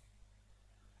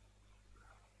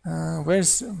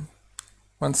 Where's...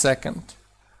 1 second.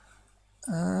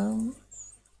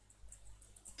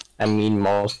 I mean,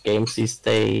 most games these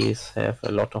days have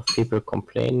a lot of people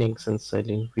complaining since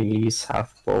they release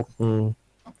half-broken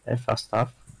alpha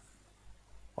stuff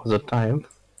all the time.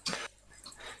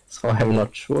 So I'm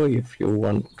not sure if you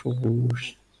want to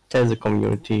tell the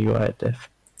community you are a dev.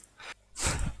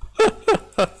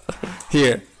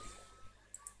 Here.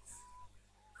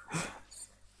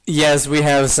 Yes, we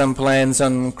have some plans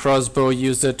on crossbow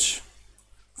usage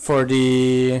for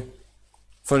the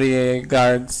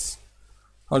guards.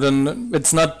 Although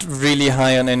it's not really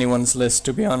high on anyone's list,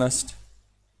 to be honest.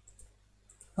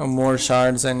 Oh, more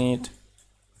shards I need.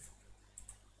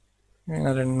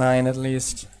 Another 9 at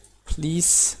least.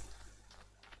 Please.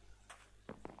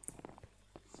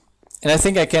 And I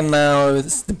think I can now,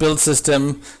 the build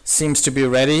system seems to be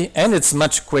ready, and it's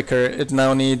much quicker. It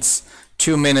now needs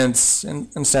 2 minutes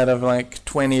instead of like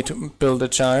 20 to build a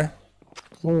char.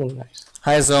 Oh, nice.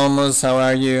 Hi Zomos, how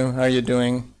are you? How are you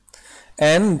doing?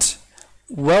 And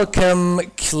welcome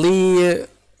Klee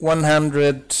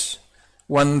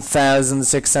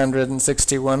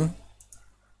 1661,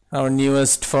 our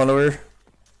newest follower.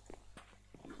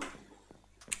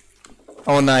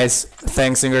 Oh nice,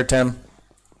 thanks Ingertem.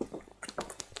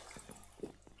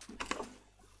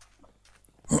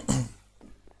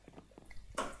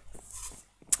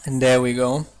 And there we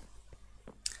go.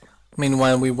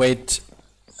 Meanwhile we wait.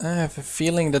 I have a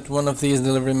feeling that one of these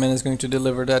delivery men is going to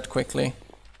deliver that quickly.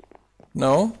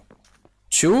 No?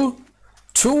 Two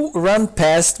run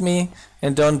past me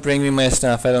and don't bring me my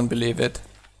stuff. I don't believe it.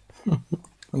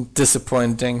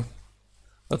 Disappointing.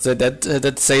 But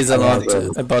that says a lot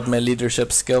about my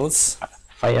leadership skills.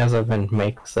 Fire them and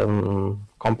make some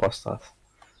composters.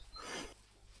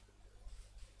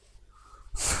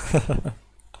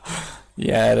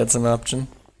 Yeah, that's an option.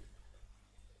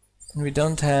 We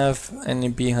don't have any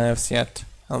beehives yet,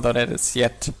 although that is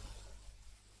yet.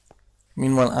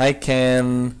 Meanwhile, I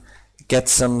can get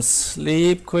some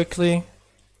sleep quickly.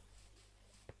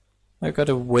 I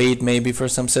gotta wait maybe for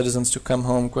some citizens to come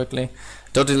home quickly.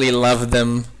 Totally love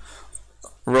them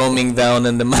roaming down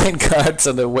in the minecarts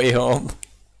on the way home.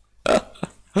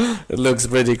 It looks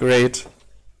pretty great.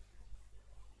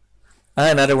 Ah,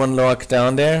 another one locked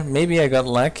down there. Maybe I got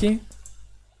lucky?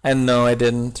 And no, I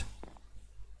didn't.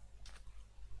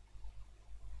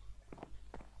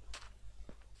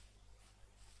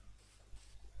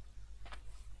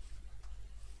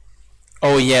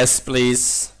 Oh yes,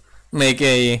 please. Make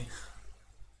a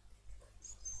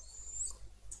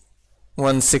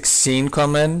 116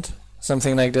 comment.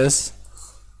 Something like this.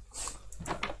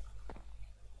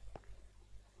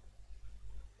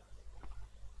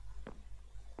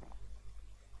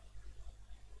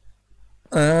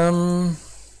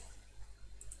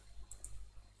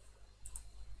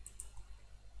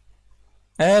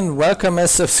 And welcome as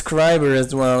subscriber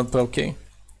as well, Pokey.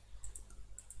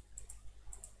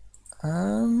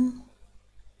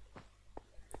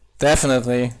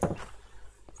 Definitely.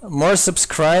 More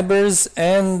subscribers,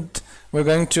 and we're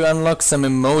going to unlock some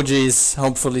emojis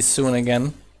hopefully soon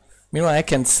again. Meanwhile, I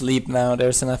can sleep now,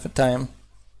 there's enough time.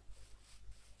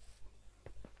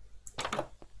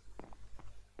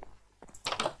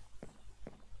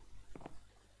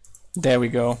 There we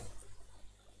go.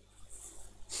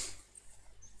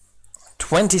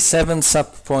 27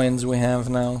 sub points we have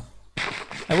now.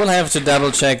 I will have to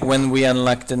double check when we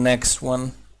unlock the next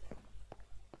one.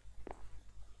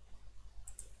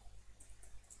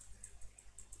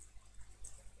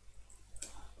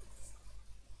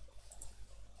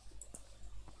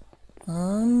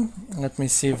 Let me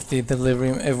see if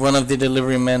if one of the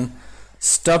delivery men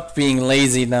stopped being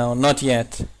lazy now. Not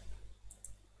yet.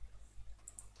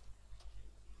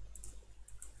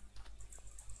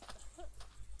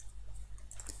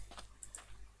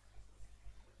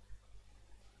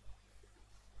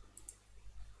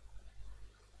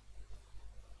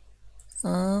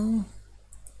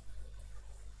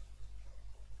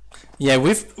 Yeah,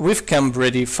 we've come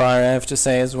pretty far, I have to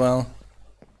say as well.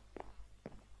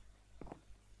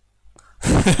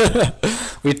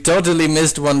 We totally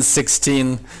missed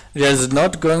 116. There's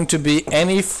not going to be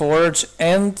any Forge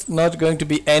and not going to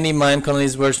be any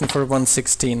Minecolonies version for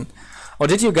 116. Or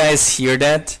did you guys hear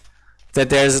that?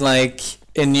 That there's like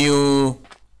a new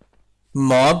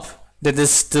mob that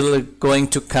is still going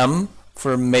to come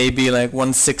for maybe like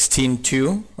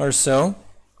 116.2 or so.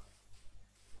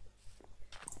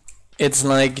 It's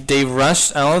like they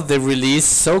rushed out the release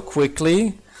so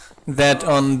quickly that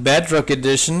on Bedrock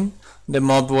Edition the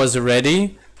mob was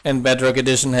ready, and Bedrock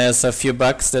Edition has a few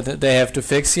bugs that they have to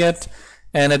fix yet,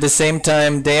 and at the same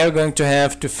time they are going to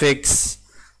have to fix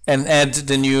and add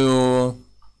the new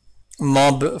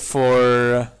mob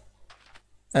for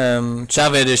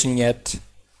Java Edition yet.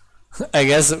 I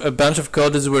guess a bunch of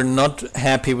coders were not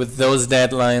happy with those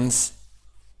deadlines.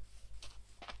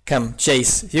 Come,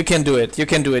 Chase, you can do it, you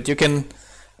can do it, you can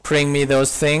bring me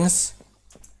those things.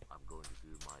 I'm going to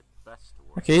do my best to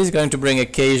work. Okay, he's going to bring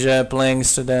acacia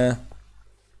planks to the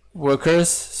workers,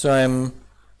 so I'm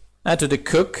to the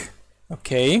cook.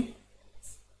 Okay.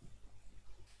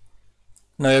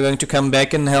 Now you're going to come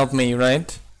back and help me,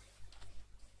 right?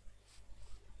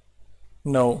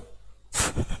 No.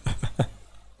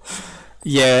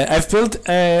 Yeah, I've built,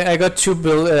 I got 2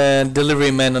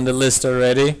 delivery men on the list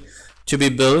already to be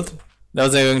built.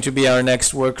 Those are going to be our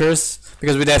next workers,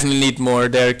 because we definitely need more.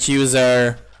 Their queues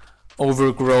are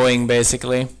overgrowing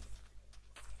basically,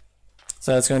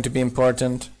 so that's going to be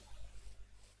important.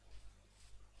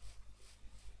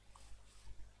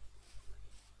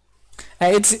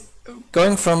 It's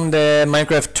going from the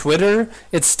Minecraft Twitter.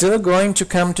 It's still going to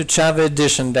come to Java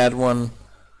Edition, that one,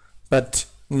 but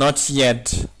not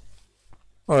yet,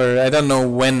 or I don't know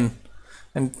when.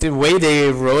 And the way they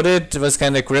wrote it was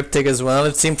kind of cryptic as well.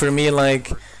 It seemed for me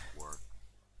like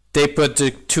they put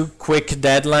a too quick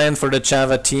deadline for the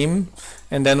Java team,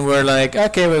 and then we're like,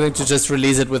 okay, we're going to just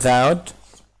release it without,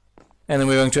 and then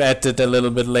we're going to add it a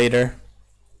little bit later.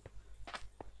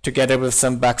 Together with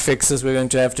some bug fixes we're going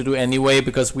to have to do anyway,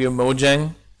 because we are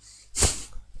Mojang.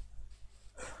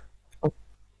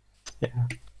 Yeah.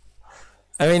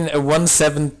 I mean,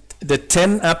 the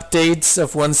 10 updates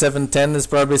of 1.7.10 is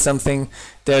probably something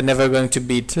they're never going to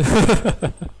beat.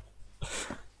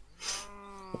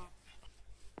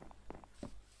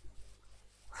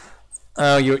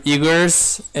 Oh, your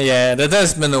Igors? Yeah, that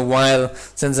has been a while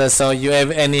since I saw you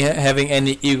having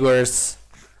any Igors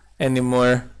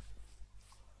anymore.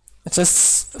 I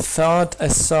just thought I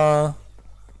saw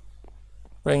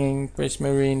bringing British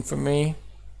Marine for me.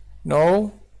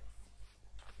 No?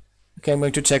 Okay, I'm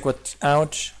going to check what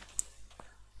ouch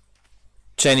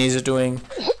Chinese are doing.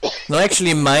 No,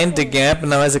 actually, Mind the Gap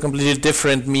now has a completely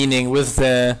different meaning with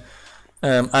the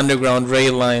underground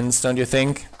rail lines, don't you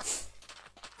think?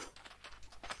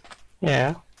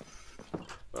 Yeah.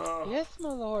 Yes, my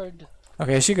lord.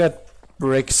 Okay, she got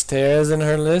brick stairs in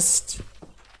her list.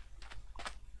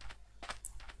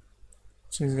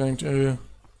 She's going to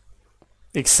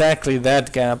exactly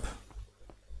that gap.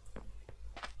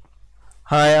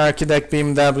 Hi, Architect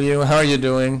BMW, how are you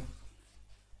doing?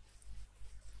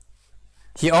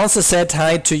 He also said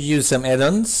hi to you, some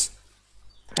add-ons.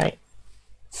 Hi.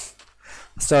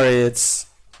 Sorry,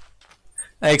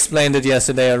 I explained it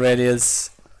yesterday already.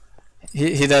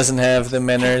 He doesn't have the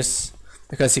manners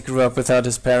because he grew up without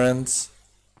his parents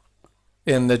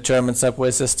in the German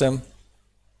subway system.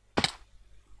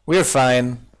 We're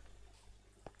fine.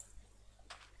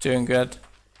 Doing good.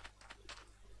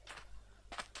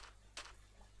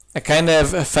 I kind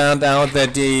of found out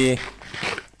that the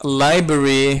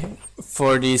library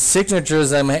for the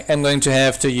signatures I'm going to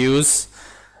have to use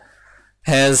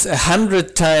has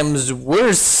 100 times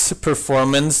worse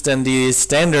performance than the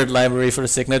standard library for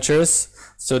signatures,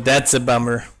 so that's a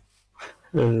bummer.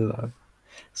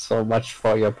 So much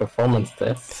for your performance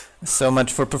test. So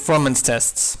much for performance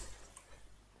tests.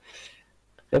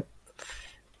 Yep.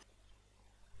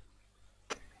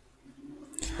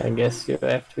 I guess you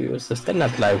have to use the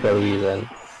standard library then.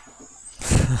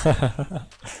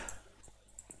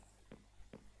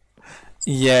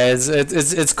 Yeah,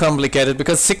 it's complicated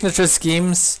because signature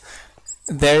schemes,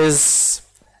 there's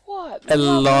What? a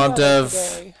lot of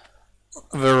Today.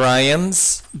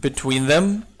 variance between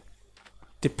them,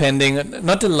 depending on,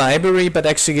 not the library, but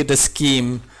actually the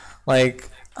scheme. Like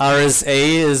RSA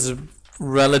is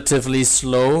relatively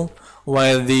slow,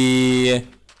 while the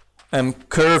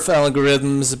curve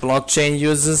algorithms blockchain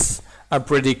uses are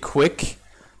pretty quick,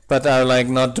 but are like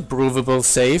not provable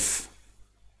safe.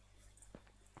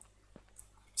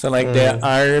 So like there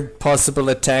are possible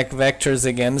attack vectors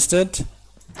against it.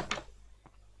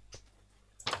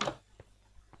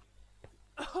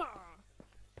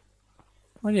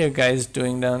 What are you guys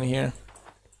doing down here?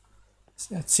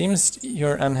 It seems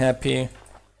you're unhappy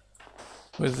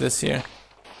with this here.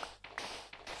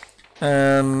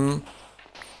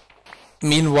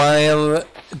 Meanwhile,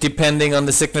 depending on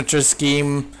the signature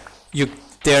scheme,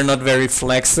 they're not very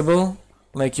flexible.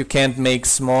 Like you can't make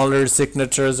smaller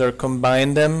signatures or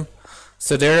combine them.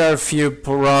 So there are a few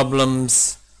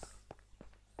problems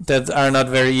that are not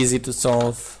very easy to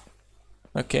solve.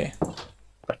 Okay.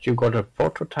 But you got a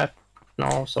prototype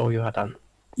now, so you are done.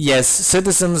 Yes,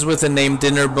 citizens with the name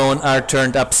Dinnerbone are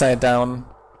turned upside down.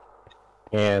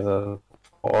 Yeah,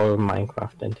 all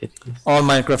Minecraft entities. All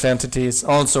Minecraft entities,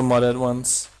 also modded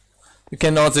ones. You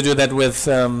can also do that with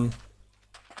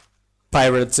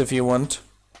pirates if you want.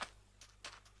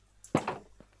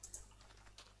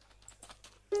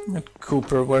 Got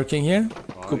Cooper working here.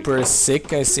 Cooper is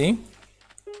sick, I see.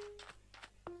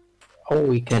 Oh,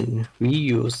 we can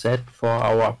reuse that for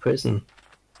our prison.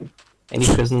 Any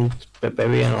prison,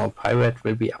 barbarian or pirate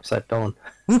will be upside down.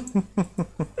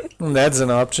 That's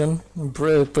an option.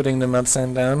 Putting them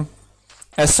upside down.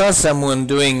 I saw someone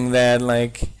doing that,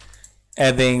 like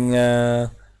adding a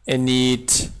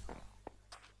neat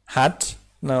hut.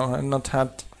 No, not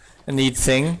hut. A neat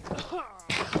thing.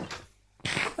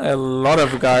 A lot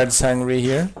of guards hungry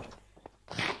here.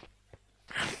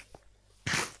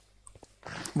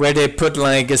 Where they put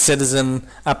like a citizen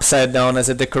upside down as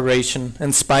a decoration,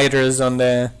 and spiders on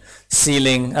the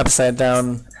ceiling upside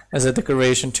down as a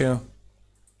decoration too.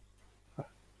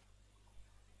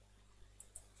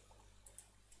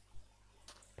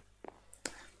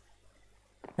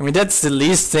 I mean, that's the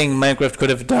least thing Minecraft could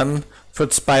have done.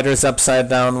 Put spiders upside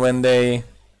down when they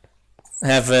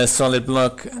have a solid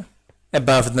block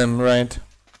above them, right?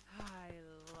 I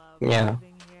love Yeah.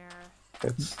 living here.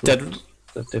 It's That- not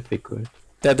that difficult.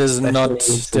 That is not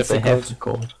Especially since they have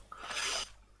difficult. the code.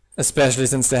 Especially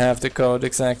since they have the code,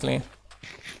 exactly.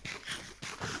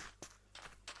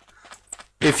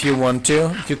 If you want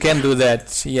to, you can do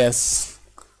that, yes.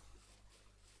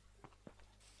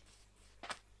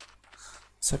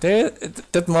 So there,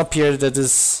 that mob here that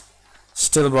is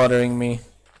still bothering me.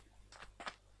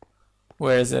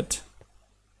 Where is it?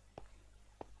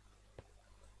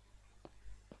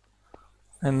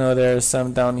 I know there's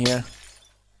some down here.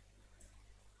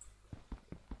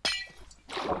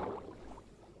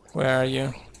 Where are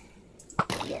you?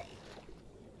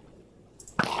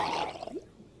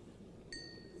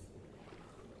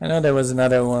 I know there was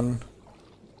another one.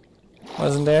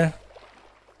 Wasn't there?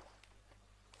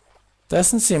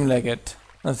 Doesn't seem like it.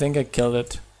 I think I killed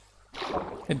it.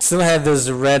 It still had this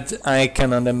red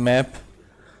icon on the map.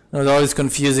 It was always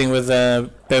confusing with a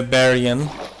barbarian.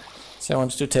 So I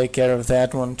wanted to take care of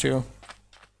that one too.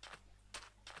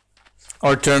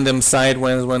 Or turn them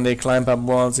sideways when they climb up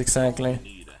walls,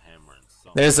 exactly.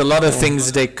 There's a lot of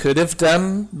things they could have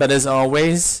done, but as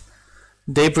always,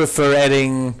 they prefer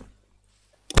adding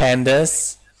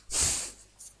pandas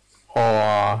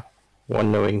Or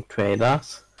wandering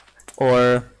traders.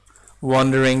 or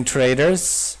wandering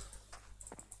traders.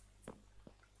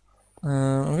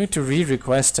 I'm going to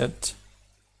re-request it.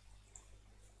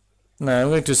 No, I'm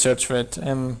going to search for it.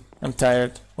 I'm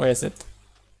tired. Where is it?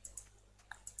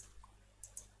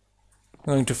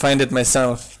 I'm going to find it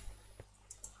myself.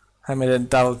 I'm an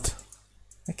adult.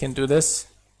 I can do this.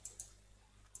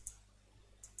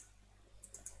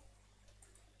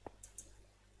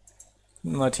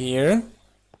 Not here.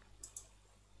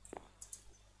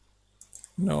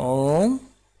 No.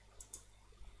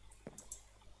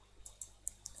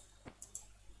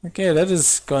 Okay, that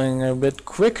is going a bit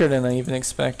quicker than I even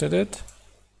expected it.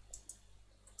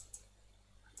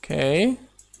 Okay.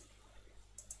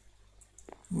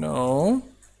 No.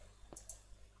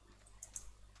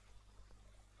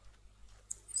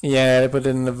 Yeah, I put it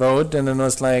in the vote and then it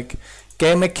was like,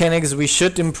 game mechanics we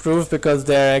should improve because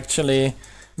they're actually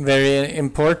very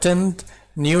important.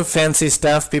 New fancy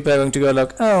stuff, people are going to go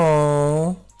like,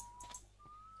 oh.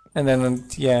 And then,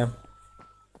 yeah.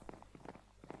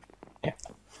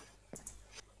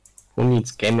 Who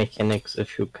needs game mechanics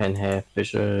if you can have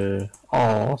visual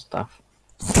stuff?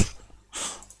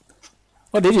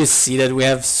 Oh, did you see that we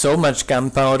have so much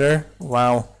gunpowder?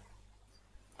 Wow.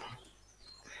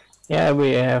 Yeah,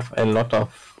 we have a lot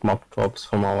of mob drops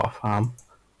from our farm.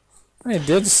 I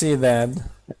did see that.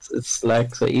 It's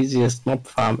like the easiest mob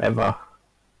farm ever.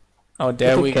 Oh,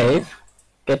 there Get we a go. cave,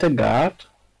 get a guard,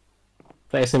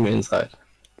 place him inside.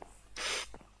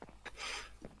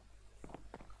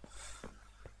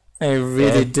 I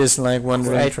really Yeah. dislike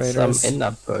wandering Write traders. some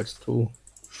ender pearls too.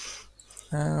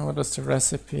 What was the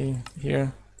recipe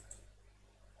here?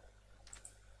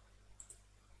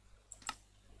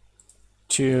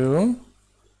 2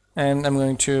 and I'm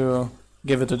going to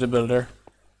give it to the builder.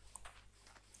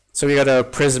 So we got a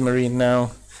prismarine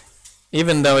now,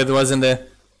 even though it was in the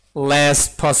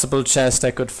last possible chest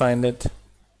I could find it.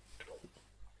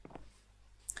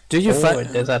 Do you Oh, a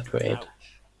find desert raid.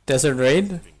 desert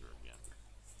raid?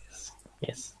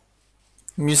 Yes.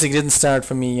 Music didn't start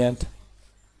for me yet.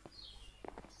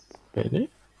 Really?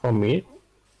 For me, it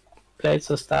plays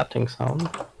the starting sound.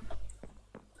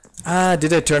 Ah,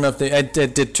 did I turn off the? I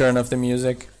did turn off the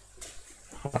music.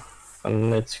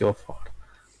 And it's your fault.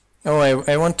 Oh,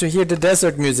 I want to hear the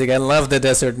desert music. I love the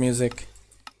desert music.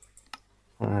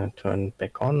 Turn it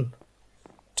back on.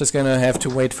 Just gonna have to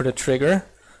wait for the trigger.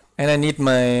 And I need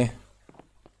my...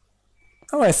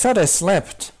 Oh, I thought I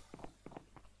slept.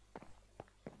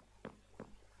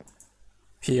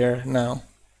 Here, now.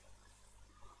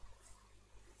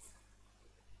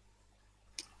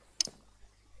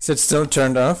 Is it still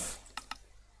turned off?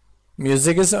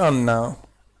 Music is on now.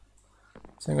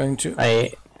 So I'm going to...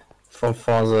 For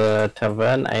the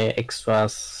tavern, I extra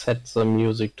set the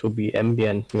music to be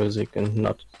ambient music and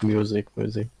not music.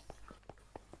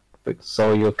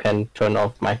 So you can turn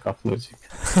off Minecraft music.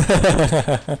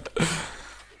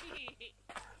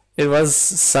 It was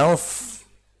southwest.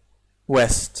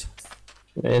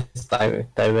 It's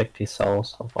directly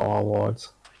south of our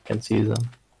walls. I can see them.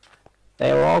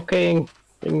 They're walking.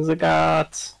 Bring the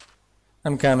guards.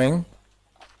 I'm coming.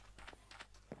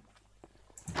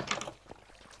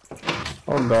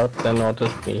 Oh god, they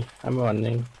noticed me. I'm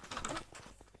running.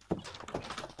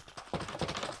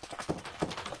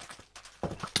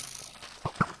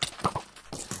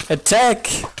 Attack!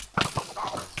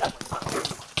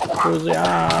 To the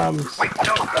arms!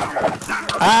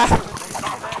 Ah!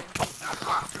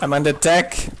 I'm under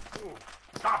attack.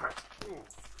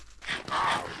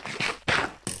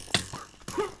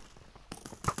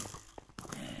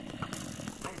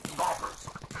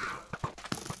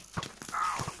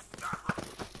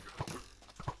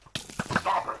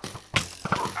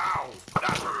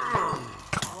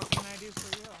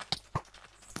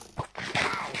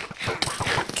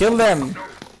 Kill them!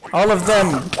 All of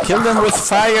them! Kill them with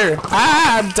fire!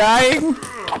 Ah! I'm dying!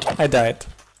 I died.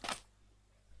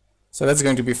 So that's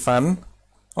going to be fun.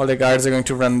 All the guards are going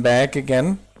to run back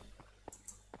again.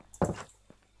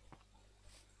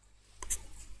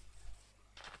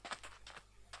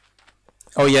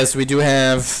 Oh yes, we do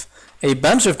have a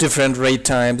bunch of different raid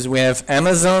types. We have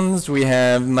Amazons, we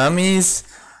have mummies,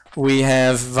 we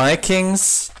have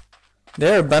Vikings.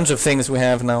 There are a bunch of things we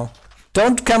have now.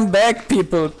 Don't come back,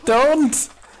 people! Don't!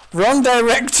 Wrong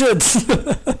direction!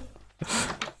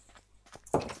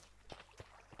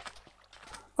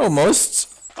 Oh,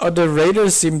 most of the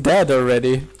raiders seem dead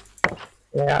already.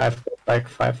 Yeah, I've got like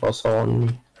 5 or so on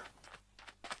me.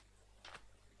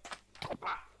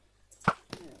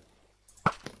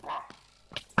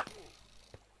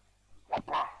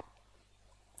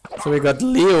 So we got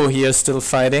Leo here still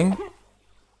fighting.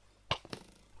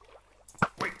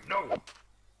 Wait, no!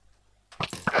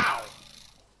 Ow!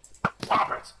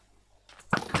 Stop it!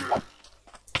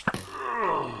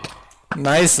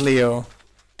 Nice, Leo.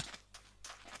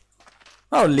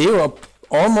 Oh, Leo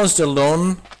almost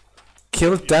alone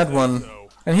killed that one.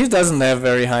 And he doesn't have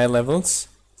very high levels.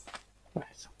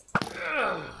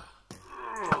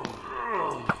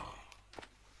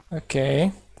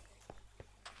 Okay.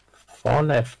 4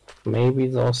 left. Maybe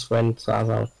those went the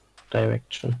other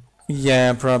direction.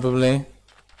 Yeah, probably.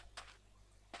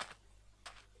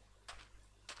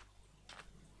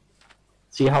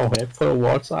 See how helpful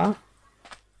walls are?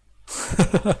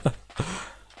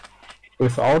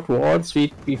 Without walls,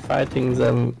 we'd be fighting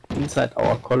them inside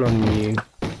our colony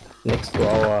next to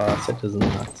our citizen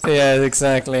huts. Yeah,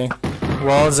 exactly.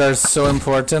 Walls are so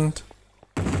important.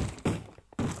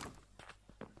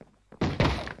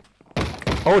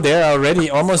 Oh, they're already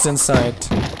almost inside.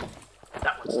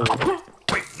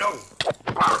 Wait, no!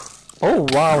 Oh,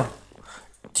 wow.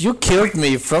 You killed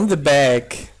me from the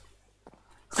back.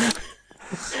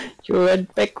 You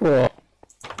went backward.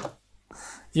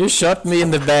 You shot me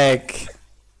in the back.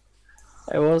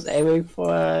 I was aiming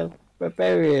for a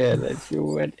barbarian and you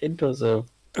went into the...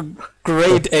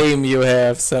 Great aim you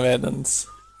have, Sam Adams.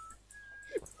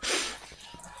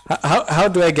 How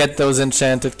do I get those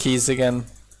enchanted keys again?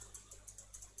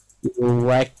 You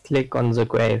right click on the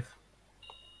grave.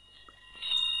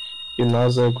 You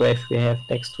know the grave we have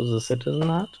next to the citizen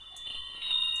hut?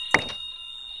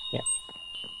 Yeah.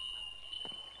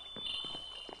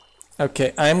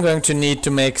 Okay, I'm going to need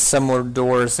to make some more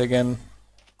doors again.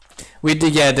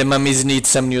 Yeah, the mummies need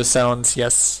some new sounds,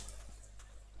 yes.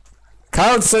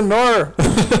 Carlson Nor!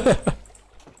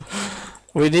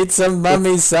 We need some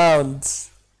mummy sounds.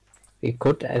 We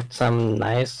could add some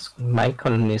nice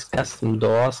Minecolonies custom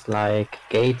doors, like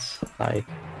gates, like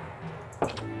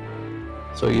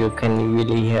so you can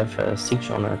really have a siege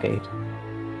on a gate,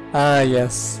 Ah,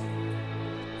 yes.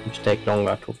 which take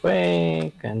longer to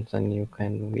break, and then you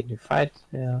can really fight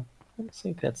there. I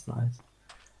think that's nice.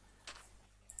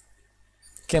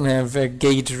 Can have a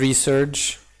gate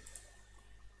research.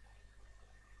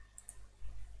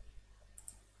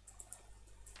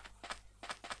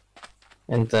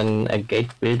 And then a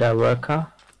gate builder worker,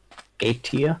 gate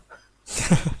tier.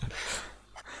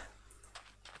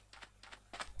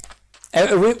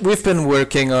 We've been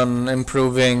working on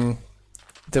improving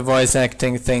the voice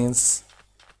acting things.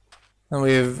 And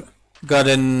we've got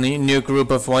a new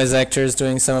group of voice actors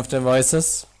doing some of the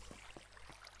voices.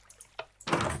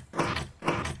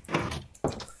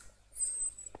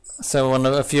 So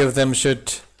a few of them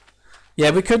should...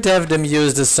 Yeah, we could have them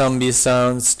use the zombie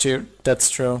sounds too. That's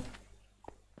true.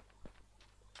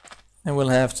 And we'll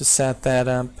have to set that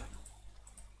up.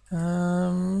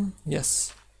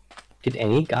 Yes. Did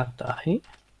any guard die?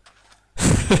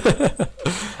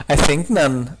 I think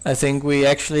none. I think we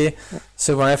actually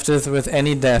survived it with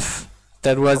any death.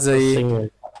 That was a... Single.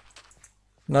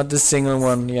 Not the single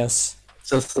one, yes.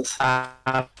 Just a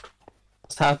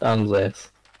start on this.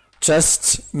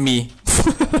 Just me.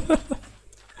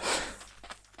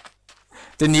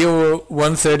 The new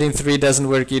 113.3 doesn't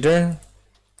work either.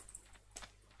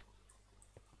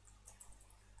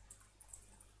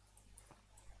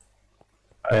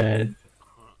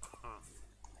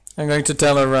 I'm going to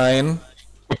tell Orion.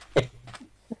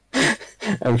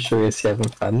 I'm sure he's having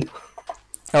fun.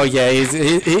 Oh yeah,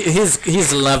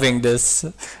 he's loving this.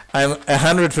 I'm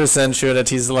 100% sure that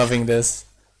he's loving this.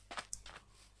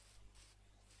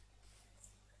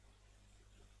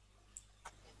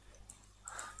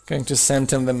 Going to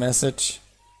send him the message.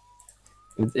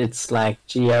 It's like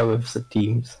Gia with the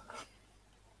teams.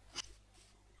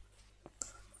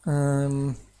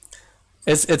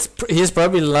 He's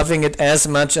probably loving it as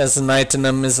much as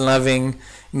Nightenham is loving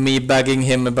me bugging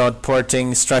him about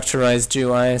porting structurized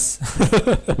GUIs.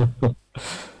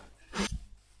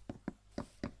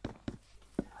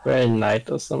 Well, Knight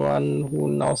is the one who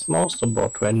knows most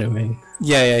about rendering.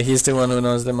 Yeah, he's the one who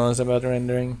knows the most about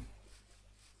rendering.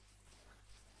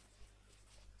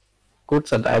 Good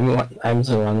that I'm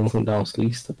the one who knows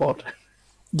least about it.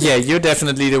 Yeah, you're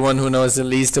definitely the one who knows the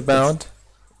least about.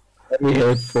 Very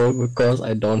helpful because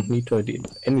I don't need to do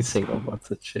anything about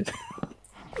that shit.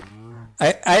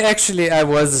 I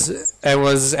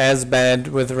was as bad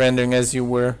with rendering as you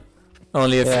were,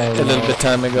 only a little bit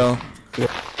time ago.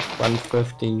 Yeah,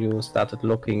 115 you started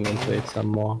looking into it some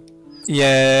more.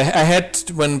 Yeah, I had,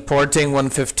 when porting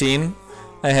 115,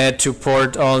 I had to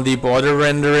port all the border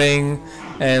rendering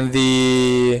and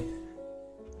the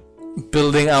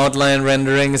building outline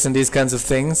renderings and these kinds of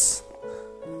things.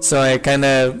 So I kind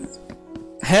of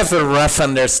have a rough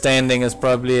understanding is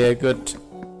probably a good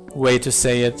way to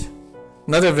say it.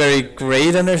 Not a very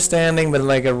great understanding, but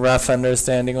like a rough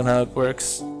understanding on how it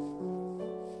works.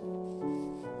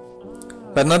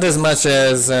 But not as much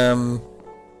as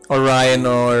Orion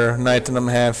or Nightenham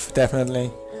have,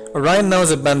 definitely. Orion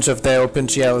knows a bunch of the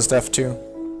OpenGL stuff too.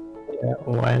 Yeah,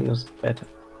 Orion is better.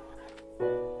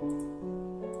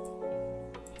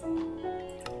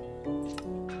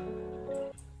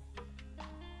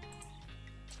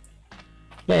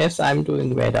 Yes, I'm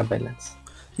doing radar balance.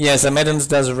 Yes, Amedons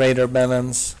does radar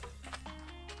balance.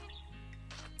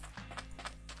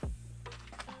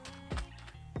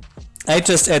 I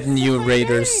just add new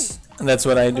raiders, and that's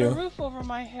what I Put a do. roof over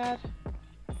my head.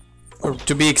 Or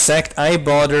to be exact, I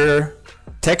bother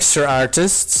texture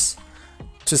artists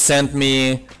to send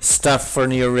me stuff for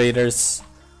new raiders.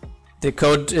 The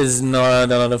code is not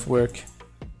a lot of work.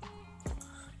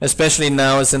 Especially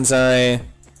now, since I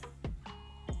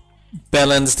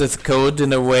balanced the code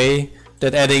in a way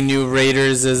that adding new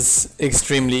raiders is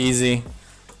extremely easy.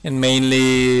 And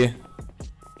mainly...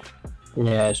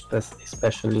 Yeah,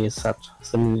 especially such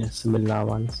similar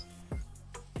ones.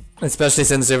 Especially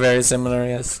since they're very similar,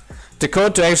 yes. The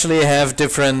code to actually have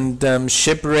different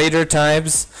ship raider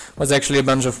types was actually a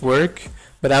bunch of work.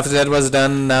 But after that was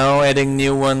done, now adding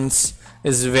new ones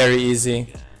is very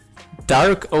easy.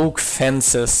 Dark oak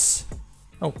fences.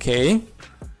 Okay.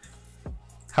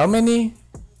 How many?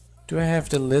 Do I have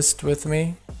the list with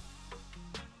me?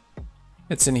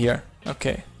 It's in here.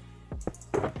 Okay.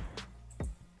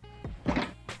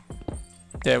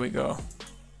 There we go.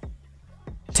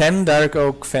 10 dark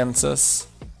oak fences.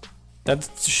 That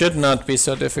should not be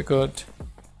so difficult.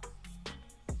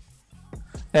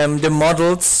 The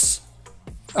models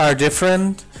are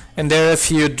different, and there are a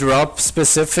few drop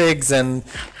specifics and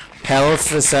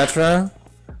health, etc.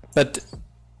 But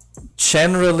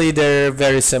generally they're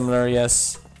very similar,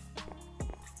 yes.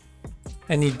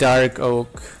 Any dark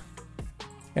oak?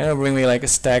 Can you bring me like a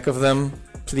stack of them,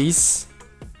 please?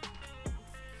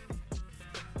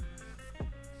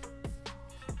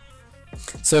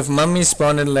 So if mummies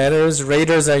spawn in ladders,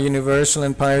 raiders are universal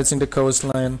and pirates in the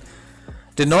coastline.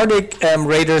 The Nordic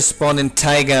raiders spawn in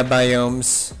taiga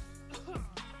biomes.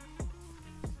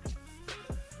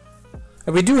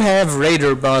 We do have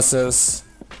raider bosses.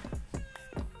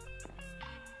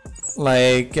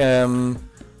 Like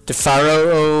the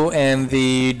Pharaoh and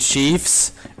the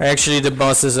chiefs are actually the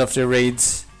bosses of the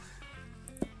raids.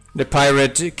 The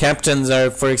pirate captains are,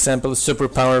 for example, super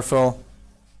powerful.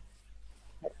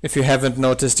 If you haven't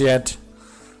noticed yet.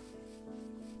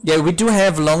 Yeah, we do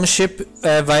have longship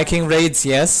Viking raids,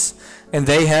 yes. And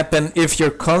they happen if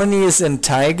your colony is in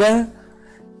taiga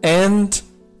and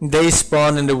they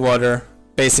spawn in the water,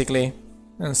 basically.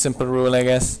 A simple rule, I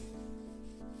guess.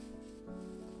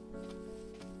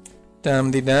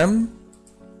 Dum-de-dum.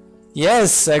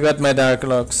 Yes, I got my dark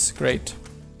locks. Great.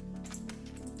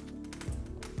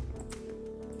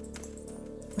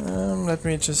 Let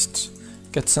me just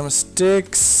get some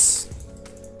sticks.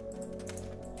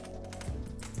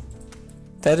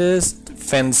 That is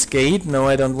fence gate. No,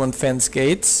 I don't want fence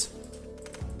gates.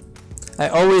 I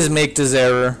always make this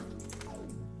error.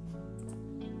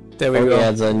 There we go.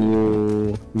 Yeah, the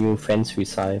new fence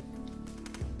reside.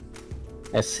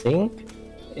 I think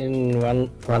in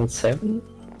 1.7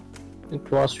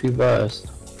 it was reversed.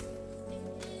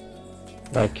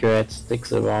 Like you had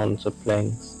sticks around the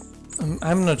planks.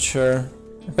 I'm not sure,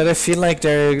 but I feel like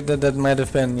that might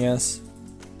have been, yes.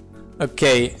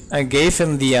 Okay, I gave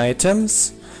him the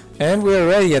items, and we're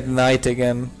already at night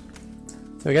again.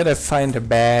 So we gotta find a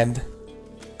bed.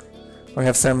 We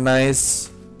have some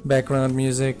nice background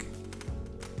music.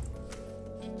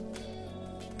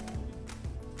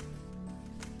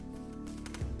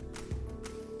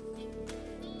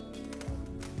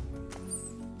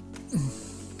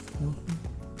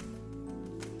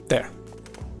 There.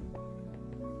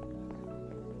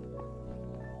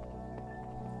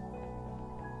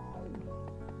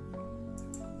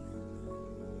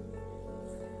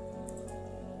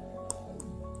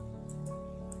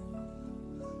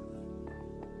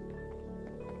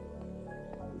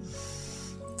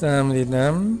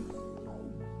 Dum-de-dum.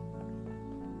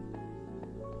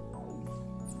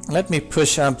 Let me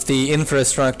push up the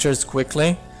infrastructures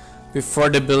quickly before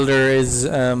the builder is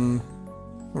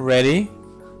ready.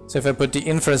 So if I put the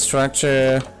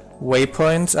infrastructure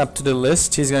waypoints up to the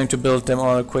list, he's going to build them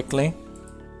all quickly.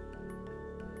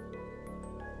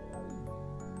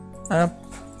 Up,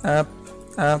 up,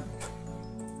 up,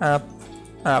 up,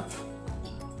 up.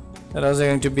 That is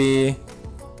going to be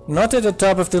not at the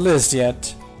top of the list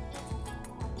yet.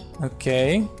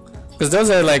 Okay. Because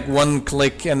those are like one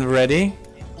click and ready.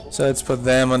 So let's put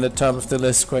them on the top of the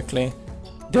list quickly.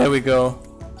 There we go.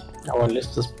 Our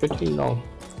list is pretty long.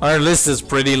 Our list is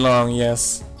pretty long,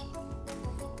 yes.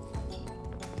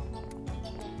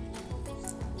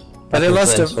 But I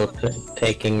lost it's also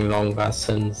taking longer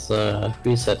since the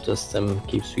reset system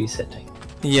keeps resetting.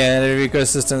 Yeah, the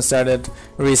request system started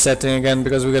resetting again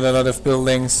because we got a lot of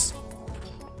buildings.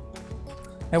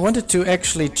 I wanted to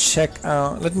actually check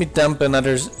out. Let me dump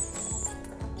another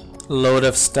load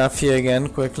of stuff here again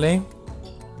quickly.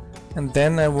 And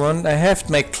then I have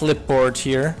my clipboard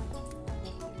here.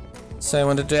 So I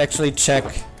wanted to actually check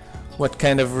what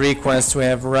kind of requests we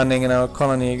have running in our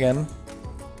colony again.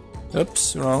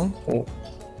 Oops, wrong. Oh.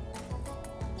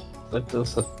 That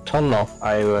is a ton of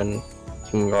iron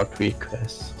ingot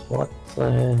requests. What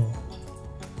the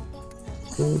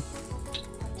hell?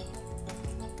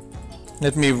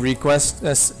 Let me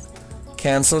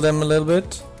cancel them a little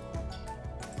bit.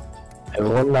 I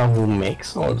wonder who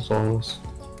makes all those.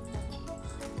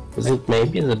 Is it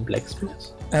maybe the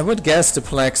blacksmith? I would guess the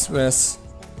blacksmith.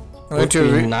 It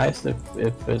would be nice if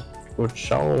it would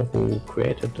show who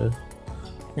created it.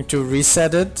 Need to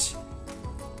reset it.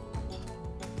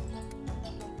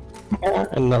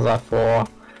 Another 4.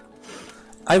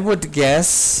 I would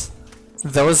guess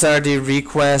those are the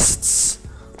requests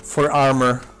for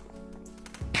armor.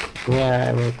 Yeah,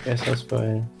 I would guess as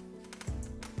well.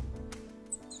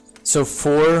 So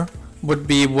 4 would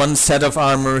be one set of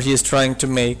armor he is trying to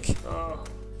make.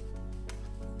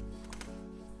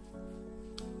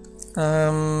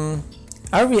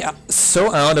 Are we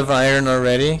so out of iron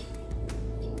already?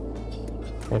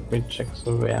 Let me check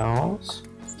the warehouse.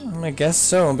 I guess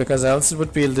so, because else it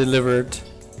would be delivered.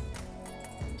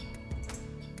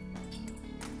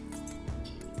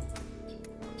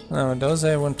 No, those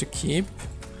I want to keep.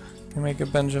 You make a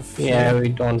bunch of Yeah, we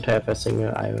don't have a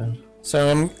single iron.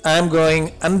 So I'm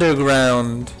going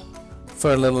underground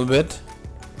for a little bit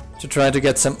to try to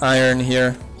get some iron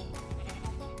here.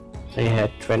 I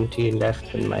had 20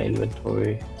 left in my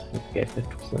inventory. I gave it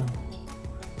to them.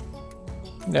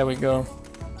 There we go.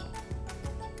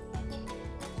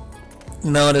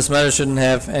 No, this mother shouldn't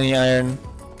have any iron.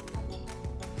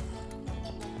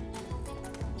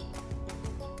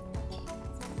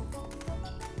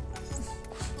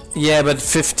 Yeah, but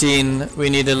 15. We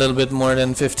need a little bit more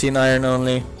than 15 iron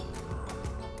only.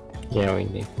 Yeah, we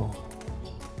need more.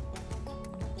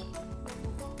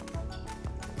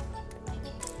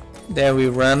 There we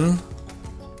run.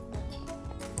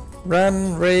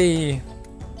 Run, Ray.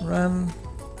 Run.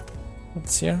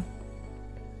 What's here?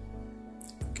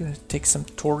 Gonna take some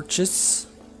torches.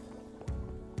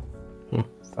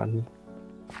 Funny.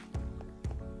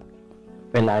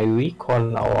 When I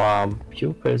recall our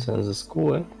pupils in the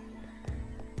school,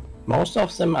 most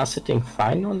of them are sitting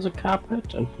fine on the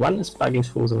carpet and one is bugging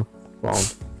through the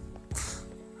ground.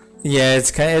 Yeah,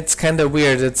 it's kind of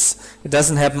weird. It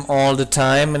doesn't happen all the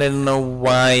time, and I don't know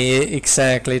why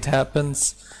exactly it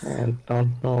happens. I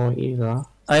don't know either.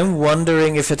 I'm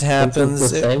wondering if it happens.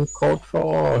 It's the same code for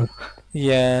all.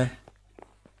 Yeah.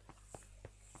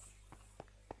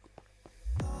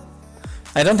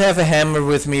 I don't have a hammer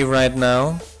with me right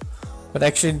now, but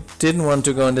actually didn't want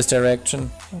to go in this direction.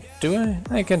 Do I?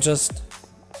 I can just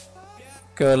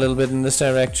go a little bit in this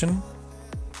direction.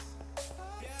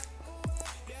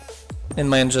 And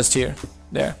mine just here.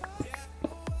 There.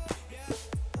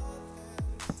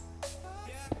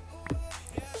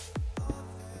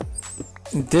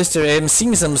 I'm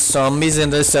seeing some zombies in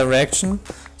this direction,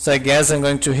 so I guess I'm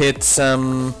going to hit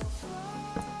some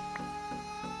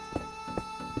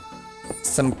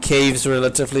caves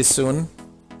relatively soon.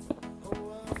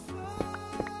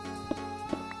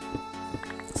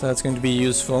 So that's going to be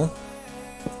useful.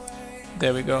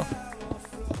 There we go.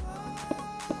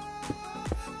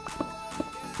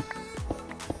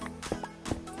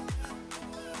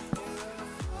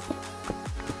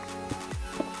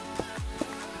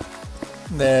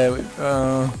 There we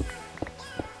go.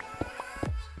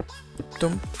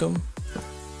 Dum dum.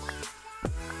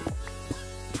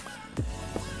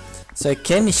 So I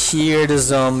can hear the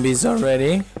zombies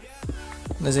already.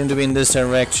 They seem to be in this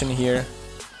direction here.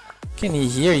 Can you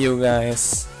hear you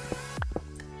guys?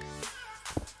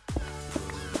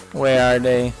 Where are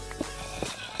they?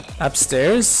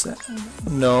 Upstairs?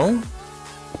 No.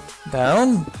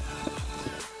 Down?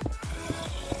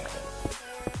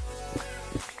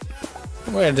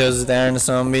 Where are those darn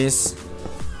zombies?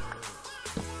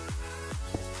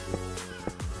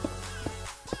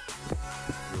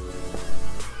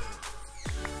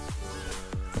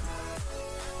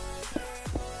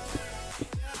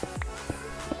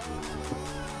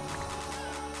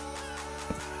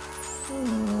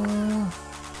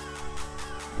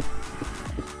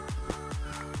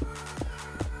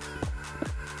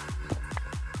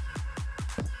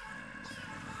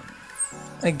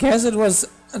 I guess it was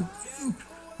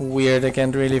weird. I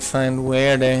can't really find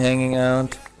where they're hanging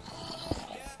out.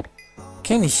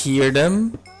 Can you hear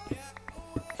them?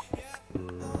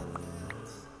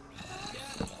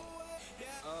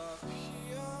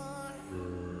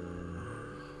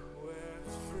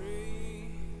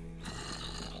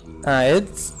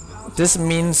 This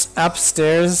means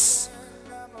upstairs,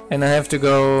 and I have to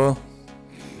go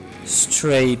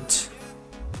straight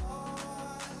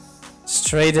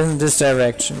in this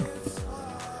direction.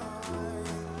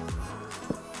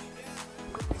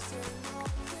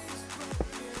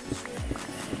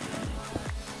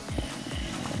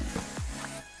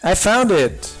 I found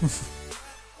it.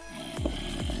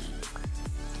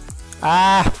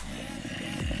 Ah!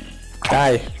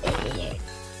 Die.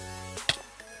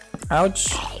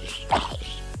 Ouch.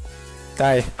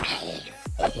 Die.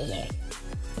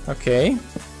 Okay.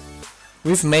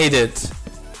 We've made it.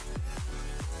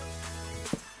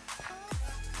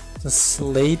 The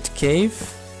slate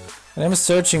cave. And I'm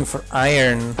searching for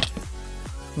iron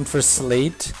and for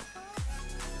slate.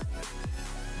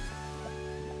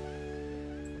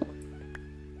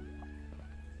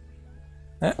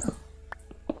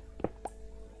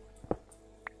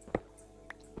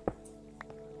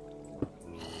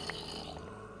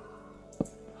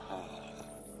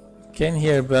 Can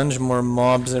hear a bunch more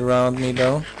mobs around me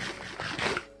though.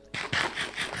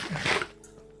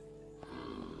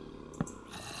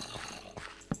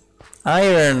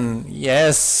 Iron!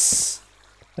 Yes!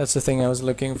 That's the thing I was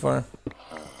looking for.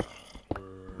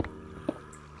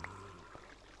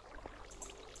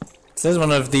 This is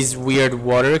one of these weird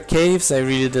water caves I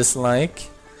really dislike.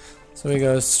 So we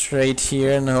go straight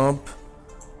here and hope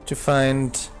to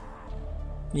find...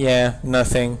 Yeah,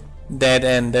 nothing. Dead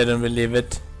end, I don't believe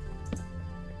it.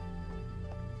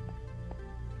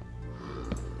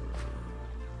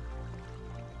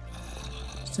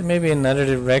 So maybe another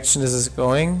direction this is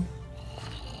going.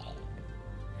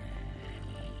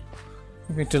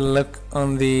 I'm going to look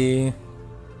on the...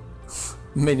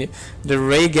 Maybe the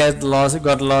ray got lost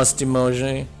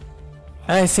emoji.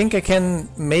 I think I can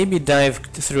maybe dive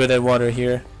through that water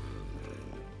here.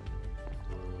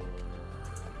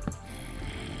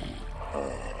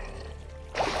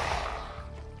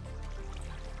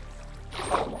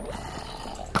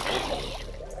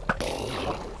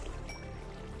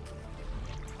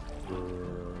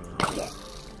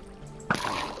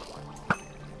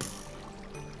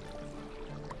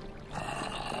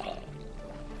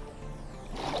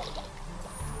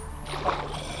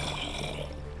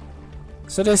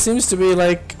 So there seems to be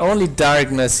like only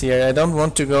darkness here. I don't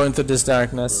want to go into this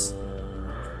darkness.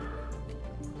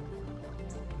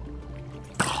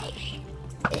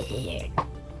 I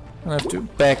have to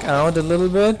back out a little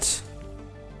bit.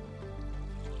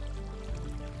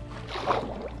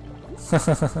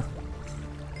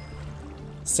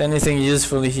 Is there anything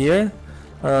useful here?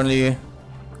 Or only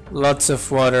lots of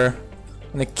water?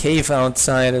 And a cave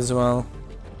outside as well.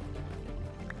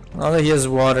 All I hear is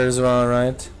water as well,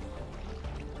 right?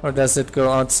 Or does it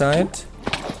go outside?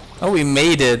 Oh, we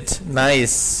made it!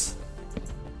 Nice!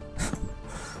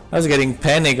 I was getting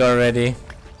panic already.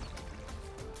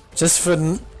 Just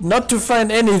for not to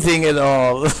find anything at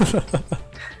all.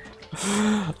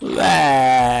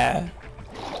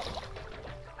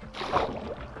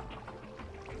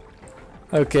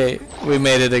 Okay, we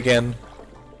made it again.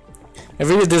 I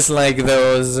really dislike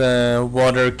those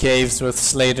water caves with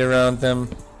slate around them.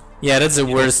 Yeah, that's the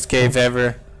worst cave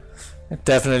ever. I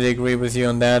definitely agree with you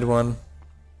on that one.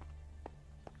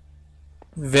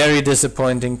 Very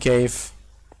disappointing cave.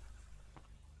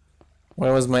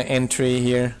 Where was my entry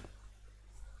here?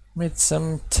 Made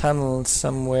some tunnel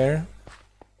somewhere.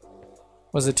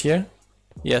 Was it here?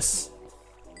 Yes.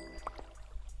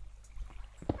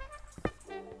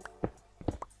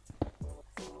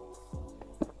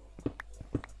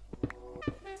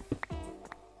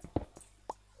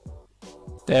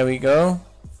 There we go.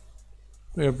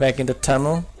 We're back in the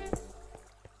tunnel.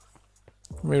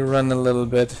 We run a little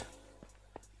bit.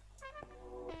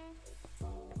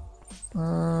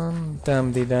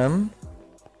 Dum-de-dum.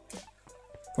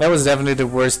 That was definitely the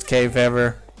worst cave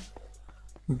ever.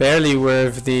 Barely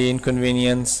worth the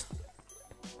inconvenience.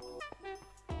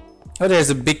 Oh, there's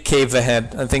a big cave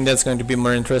ahead. I think that's going to be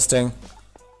more interesting.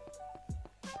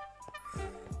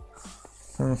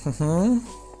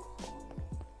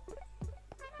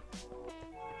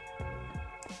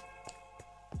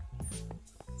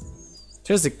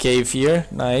 There's a cave here.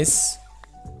 Nice.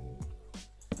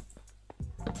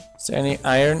 Is there any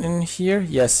iron in here?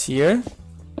 Yes, here.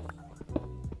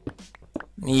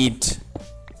 Neat.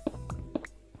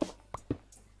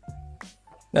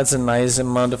 That's a nice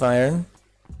amount of iron.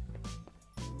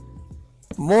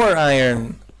 More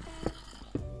iron.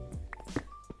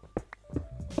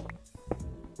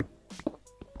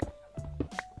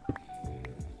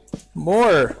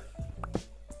 More.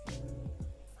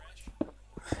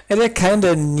 And a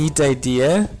kinda neat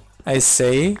idea, I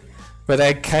say, but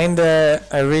I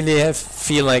really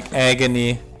feel like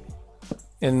agony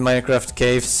in Minecraft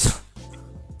caves.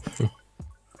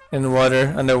 In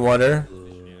water, underwater.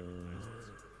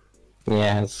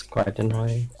 Yeah, it's quite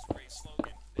annoying.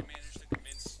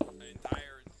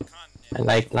 I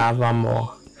like lava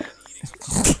more.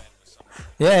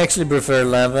 Yeah, I actually prefer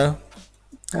lava.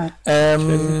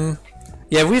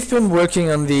 Yeah, we've been working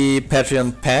on the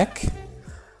Patreon pack.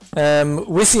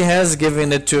 Wissy has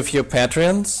given it to a few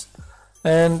Patreons,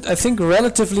 and I think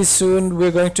relatively soon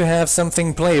we're going to have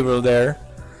something playable there,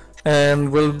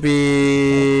 and we'll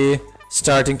be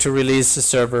starting to release the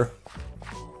server.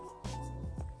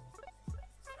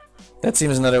 That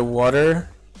seems another water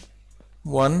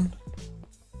one.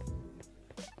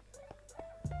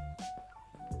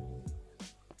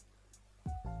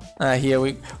 Here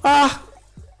we... Ah!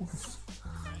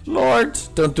 Lord,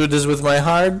 don't do this with my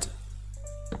heart.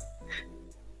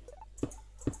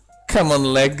 Come on,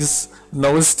 legs.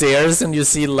 No stairs and you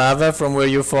see lava from where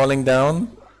you're falling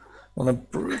down.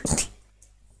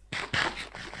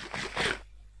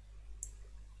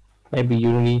 Maybe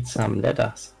you need some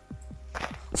letters.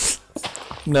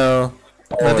 No.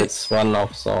 Or it's one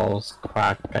of those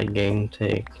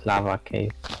gigantic lava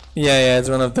caves. Yeah, it's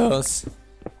one of those.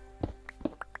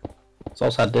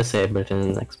 Those are disabled in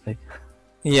the next pack.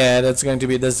 Yeah, that's going to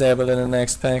be disabled in the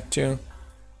next pack too.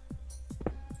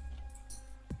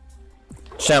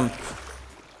 Jump.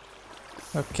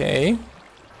 Okay.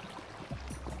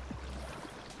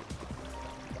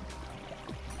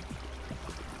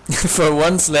 For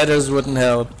once, ladders wouldn't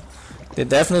help. They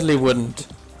definitely wouldn't.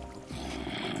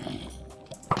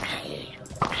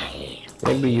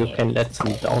 Maybe you can let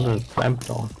them down and climb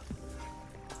down.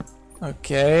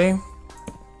 Okay.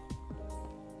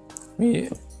 We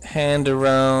hand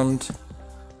around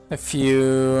a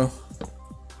few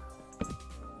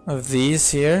of these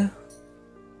here.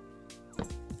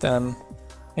 Done.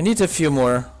 I need a few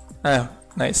more. Ah,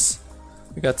 nice.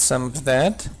 We got some of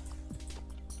that.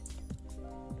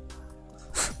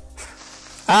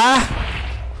 Ah!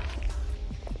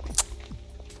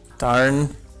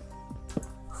 Darn.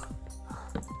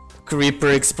 Creeper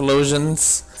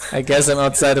explosions. I guess I'm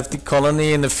outside of the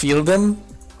colony in the fieldom.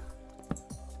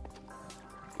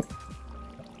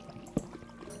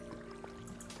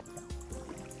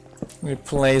 We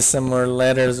place some more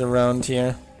ladders around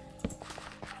here.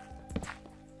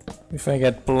 If I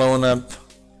get blown up.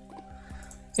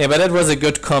 Yeah, but that was a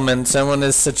good comment. Someone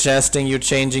is suggesting you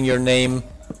changing your name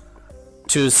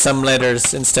to some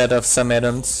letters instead of some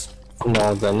add-ons.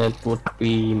 No, then it would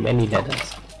be many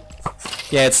letters.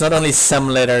 Yeah, it's not only some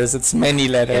letters, it's many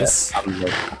letters. Some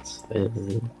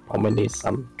letters. How many?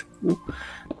 Some 2?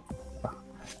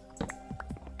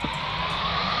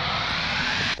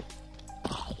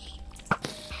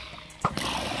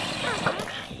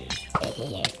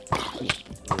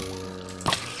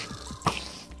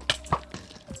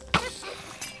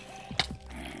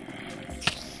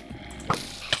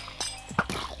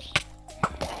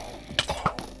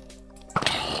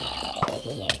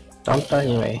 Don't die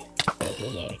away.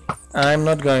 I'm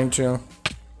not going to.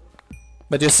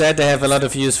 But you said they have a lot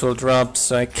of useful drops,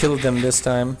 so I killed them this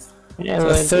time. Yeah, So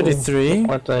I 33. do,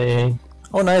 but I...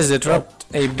 Oh nice, they dropped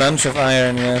a bunch of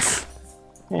iron, yes.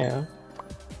 Yeah.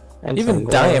 And Even some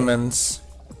gold. diamonds.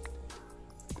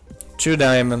 2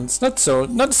 diamonds. Not so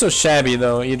shabby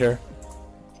though either.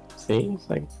 See, it's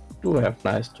like, do have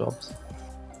nice jobs.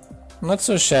 Not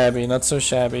so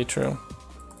shabby, true.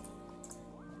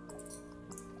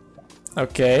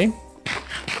 Okay.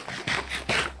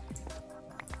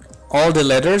 All the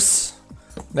letters?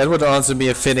 That would also be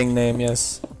a fitting name,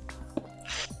 yes.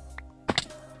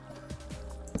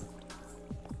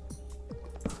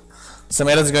 So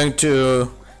Meta's going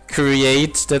to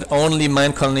create that only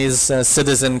Minecolonies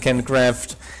citizen can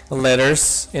craft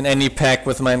letters in any pack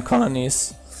with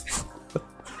Minecolonies.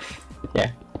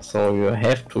 Yeah, so you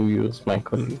have to use my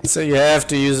colleague. So you have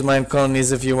to use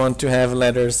Minecolonies if you want to have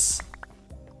letters.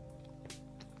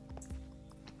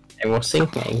 I was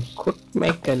thinking I could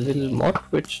make a little mod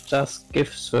which just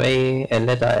gives away a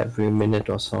letter every minute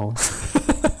or so.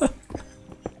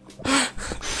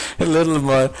 A little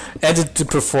more added to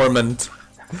performant.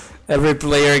 Every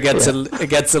player gets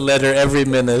a letter every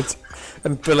minute,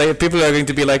 and people are going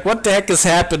to be like, "What the heck is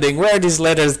happening? Where are these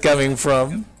letters coming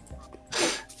from?"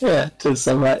 Yeah, till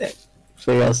somebody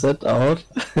figures it out.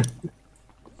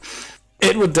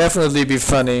 It would definitely be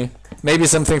funny. Maybe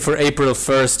something for April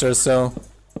 1st or so.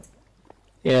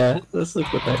 Yeah, that's a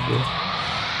good idea.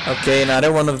 Okay,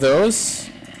 another one of those.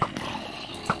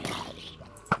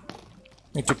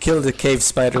 Need to kill the cave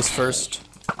spiders first.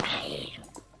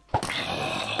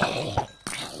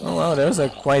 Oh wow, those are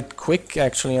quite quick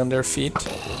actually on their feet.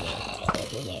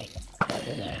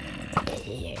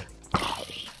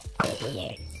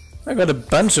 I got a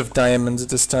bunch of diamonds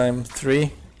this time.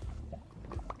 3.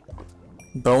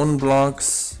 Bone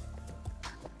blocks.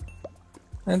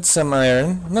 And some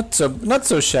iron. Not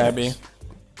so shabby.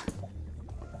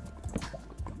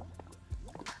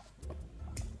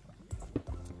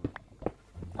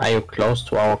 Are you close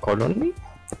to our colony?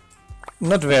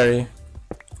 Not very.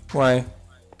 Why?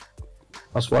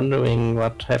 I was wondering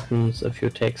what happens if you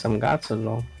take some guards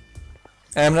along.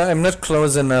 I'm not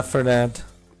close enough for that.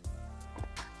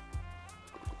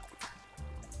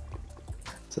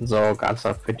 Since our guards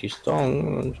are pretty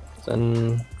strong,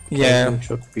 then Yeah. taking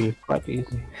should be quite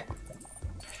easy.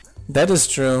 That is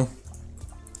true.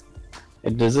 I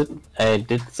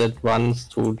did that once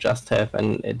to just have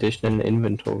an additional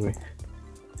inventory.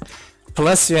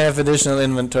 Plus you have additional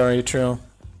inventory, true.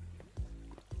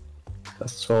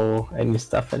 Just throw any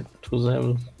stuff into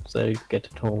them, they get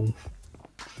it home.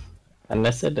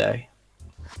 Unless they die,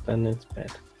 then it's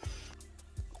bad.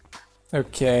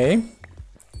 Okay.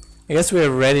 I guess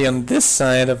we're ready on this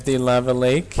side of the lava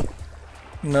lake.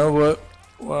 No,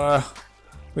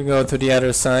 we go to the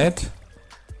other side.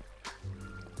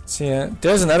 So yeah,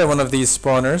 there's another one of these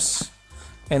spawners.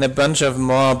 And a bunch of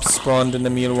mobs spawned in the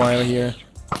meanwhile here.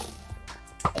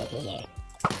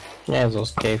 Yeah,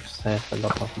 those caves have a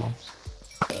lot of mobs.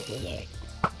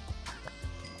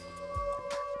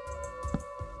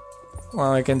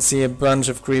 Well, I can see a bunch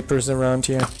of creepers around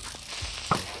here.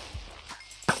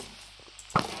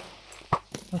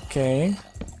 Okay.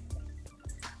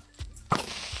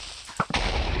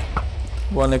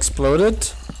 One exploded.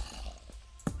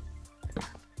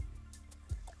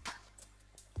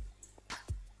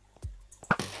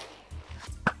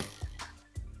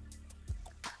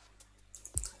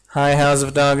 Hi, House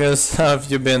of Doggers. How have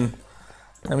you been?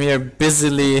 I'm here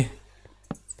busily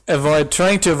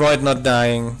trying to avoid not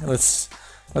dying. Let's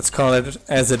call it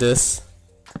as it is.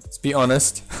 Let's be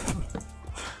honest.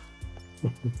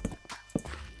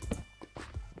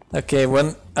 Okay,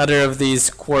 one other of these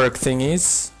quirk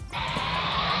thingies.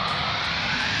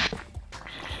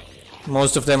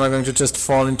 Most of them are going to just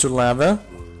fall into lava.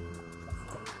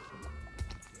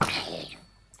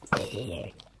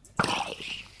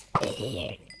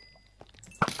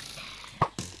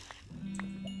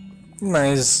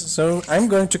 Nice. So I'm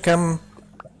going to come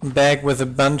back with a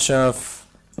bunch of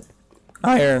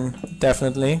iron,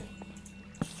 definitely.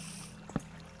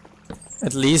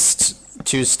 At least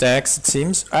 2 stacks, it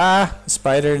seems. Ah,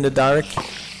 spider in the dark.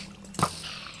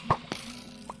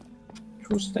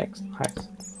 2 stacks, nice.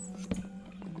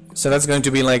 So that's going to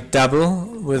be like double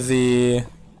with the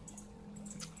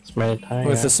Smelter,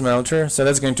 the smelter. So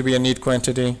that's going to be a neat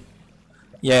quantity.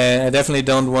 Yeah, I definitely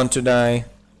don't want to die.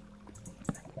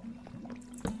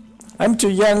 I'm too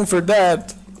young for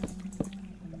that.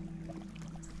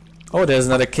 Oh, there's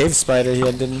another cave spider here.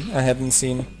 I hadn't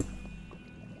seen.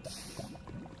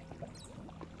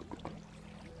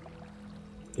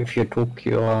 If you took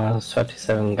your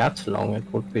 37 guards along, it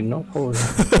would be no problem.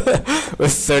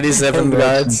 With 37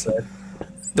 guards.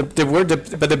 But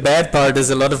the bad part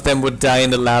is a lot of them would die in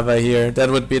the lava here.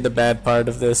 That would be the bad part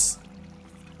of this.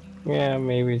 Yeah,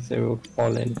 maybe they would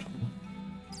fall into.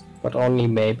 But only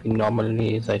maybe,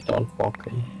 normally they don't walk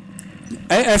in.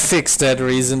 I fixed that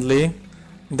recently.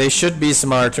 They should be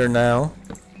smarter now.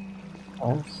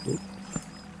 Oh, see.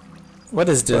 What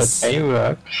is But this? they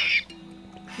work.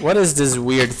 What is this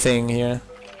weird thing here?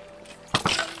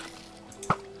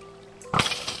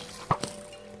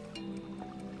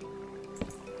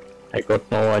 I got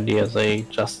no idea, they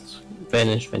just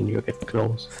vanish when you get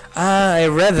close. Ah, I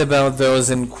read about those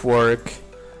in Quark.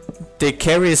 They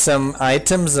carry some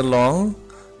items along,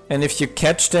 and if you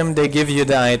catch them, they give you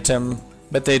the item,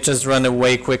 but they just run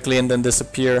away quickly and then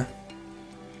disappear.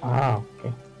 Ah,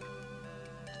 okay.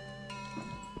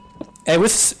 And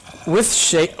with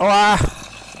shade, I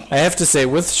have to say,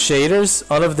 with shaders,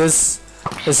 all of this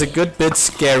is a good bit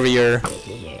scarier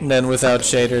than without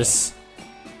shaders,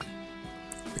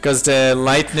 because the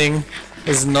lightning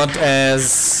is not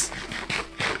as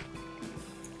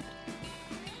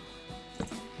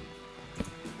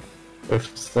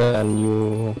With the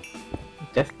new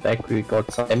death pack we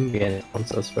got some ambient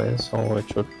ones as well, so it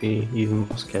should be even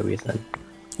more scary then.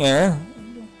 yeah,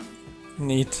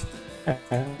 neat.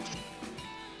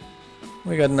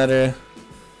 We got another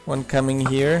one coming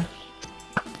here.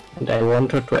 And I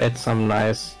wanted to add some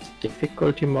nice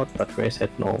difficulty mod, but Ray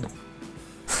said no.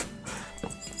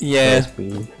 Yeah, That's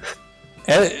mean.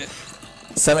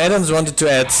 some add-ons wanted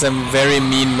to add some very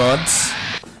mean mods,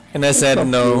 and I said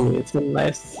no. It's a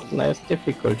nice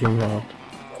difficulty mod.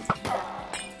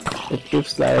 It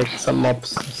gives like some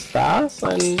mobs stars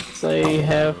and they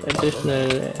have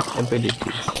additional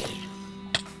abilities.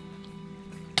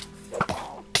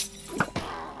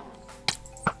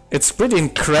 It's pretty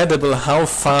incredible how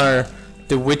far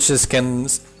the witches can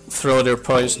throw their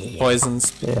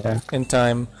poisons Yeah. in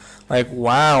time. Like,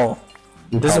 wow.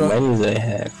 And This how one- many they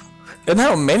have. And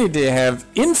how many they have?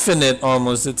 Infinite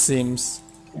almost, it seems.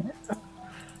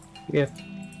 Yeah.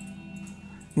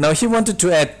 Now he wanted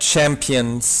to add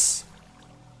champions.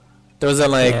 Those are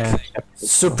like Yeah.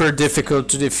 super difficult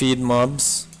to defeat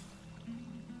mobs.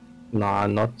 Nah,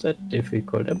 not that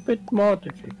difficult. A bit more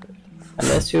difficult.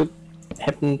 Unless you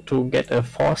happen to get a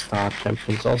 4-star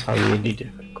champion, those are really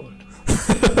difficult.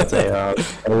 But they are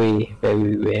very,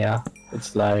 very rare.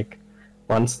 It's like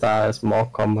 1 star is more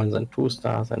common than 2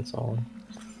 stars and so on.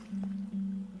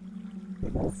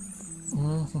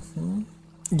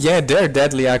 Yeah, they're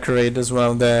deadly accurate as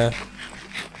well, the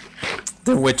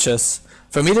witches.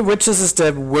 For me, the witches is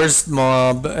the worst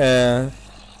mob.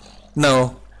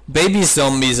 No, baby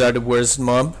zombies are the worst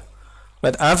mob.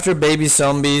 But after baby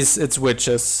zombies, it's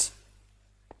witches.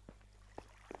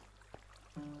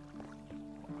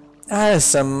 Ah,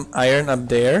 some iron up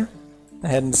there. I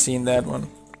hadn't seen that one.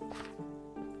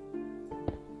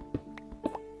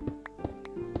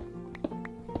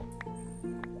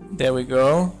 There we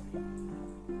go.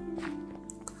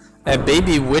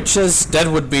 Baby witches, that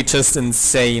would be just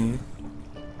insane.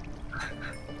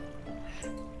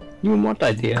 New mod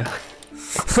idea.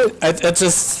 I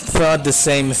just thought the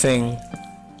same thing.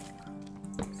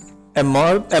 A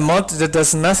mod that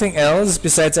does nothing else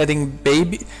besides adding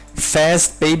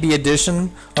fast baby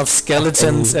addition of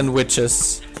skeletons and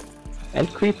witches.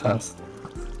 And creepers.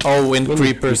 Oh, and Mini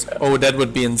creepers. creeper. Oh, that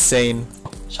would be insane.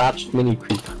 Charged mini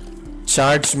creeper.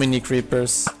 Charged mini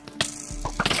creepers.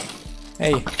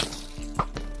 Hey.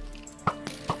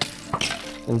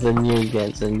 And then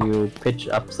you pitch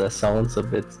up the sounds a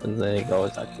bit, and then it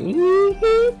goes like.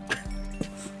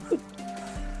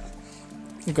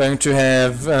 I'm going to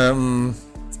have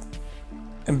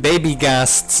baby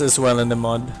ghasts as well in the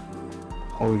mod.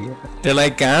 Oh yeah. They're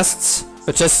like ghasts,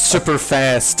 but just super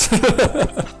fast.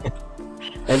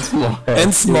 And small.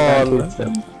 And small. You can't hit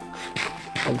them.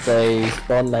 And they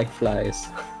spawn like flies.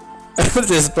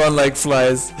 They spawn like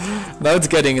flies. Now it's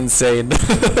getting insane.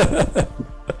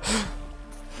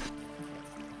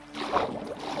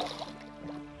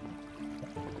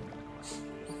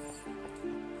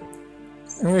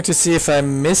 I'm going to see if I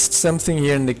missed something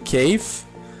here in the cave,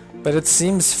 but it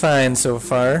seems fine so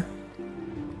far.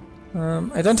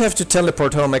 I don't have to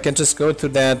teleport home, I can just go to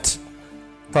that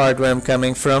part where I'm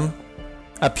coming from,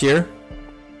 up here,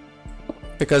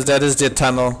 because that is the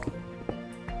tunnel.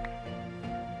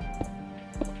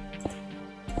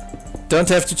 Don't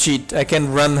have to cheat, I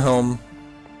can run home.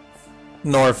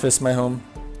 North is my home.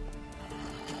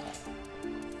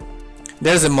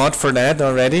 There's a mod for that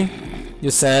already. You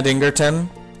said Ingerton?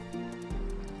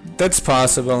 That's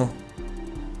possible.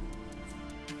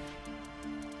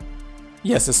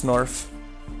 Yes, it's north.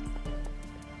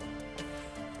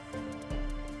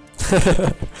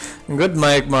 Good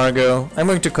night, Margot. I'm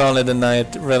going to call it a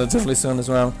night relatively soon as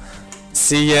well.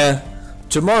 See ya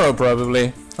tomorrow,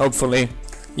 probably. Hopefully.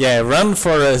 Yeah, run,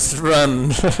 Forrest,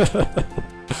 run.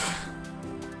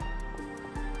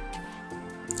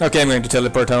 Okay, I'm going to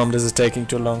teleport home. This is taking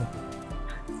too long.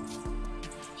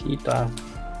 Cheetah.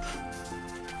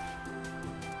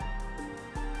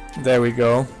 There we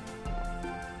go.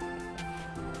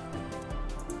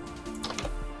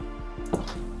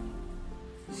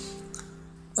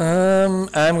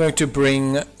 I'm going to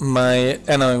bring my...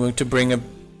 I'm going to bring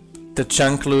the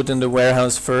chunk loot in the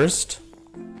warehouse first.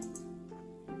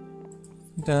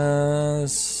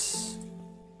 Does...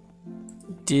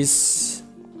 this...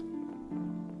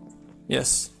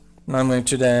 Yes. Now I'm going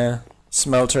to the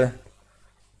smelter.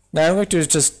 Now I'm going to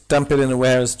just dump it in the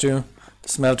warehouse too. The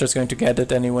smelter's going to get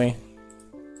it anyway.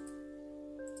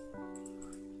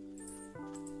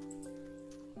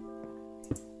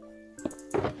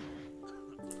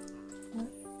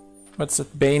 What's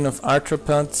that? Bane of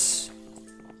arthropods.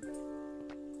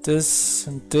 This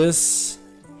and this.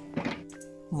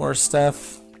 More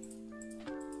stuff.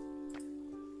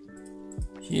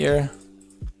 Here.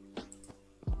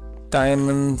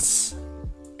 Diamonds.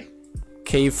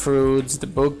 Cave fruits, the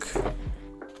book.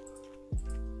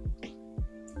 I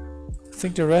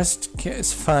think the rest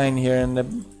is fine here in the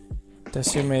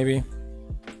desert maybe.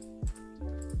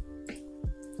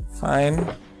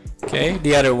 Fine. Okay,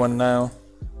 the other one now.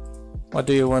 What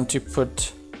do you want to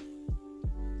put?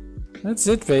 That's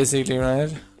it basically,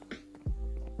 right?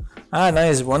 Ah,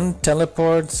 nice. One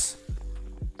teleports.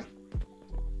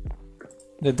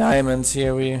 The diamonds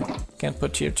here we can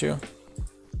put here too.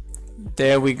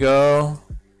 There we go.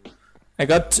 I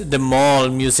got the mall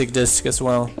music disc as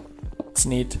well. It's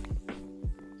neat.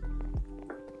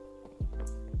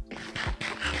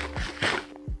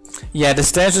 Yeah, the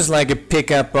stash is like a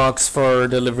pickup box for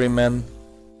delivery men.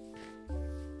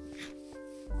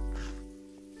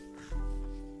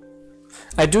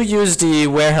 I do use the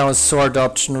warehouse sort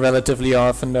option relatively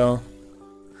often though.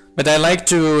 But I like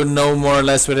to know more or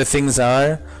less where the things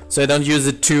are, so I don't use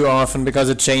it too often because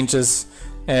it changes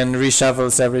and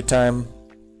reshuffles every time.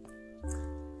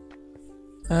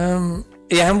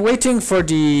 Yeah, I'm waiting for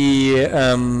the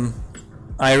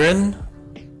iron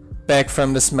back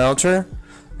from the smelter,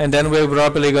 and then we're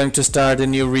probably going to start a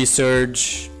new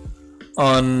research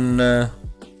on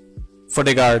for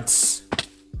the guards.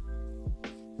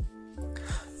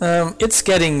 It's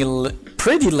getting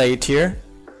pretty late here.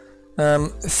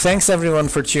 Thanks everyone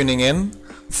for tuning in.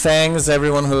 Thanks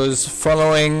everyone who's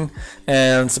following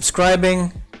and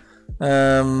subscribing.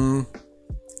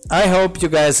 I hope you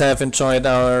guys have enjoyed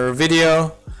our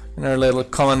video and our little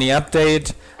colony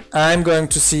update. I'm going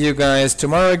to see you guys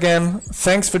tomorrow again.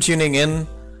 Thanks for tuning in.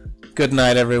 Good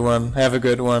night everyone. Have a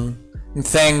good one. And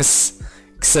thanks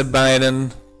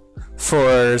Biden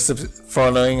for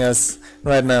following us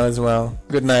right now as well.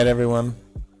 Good night everyone.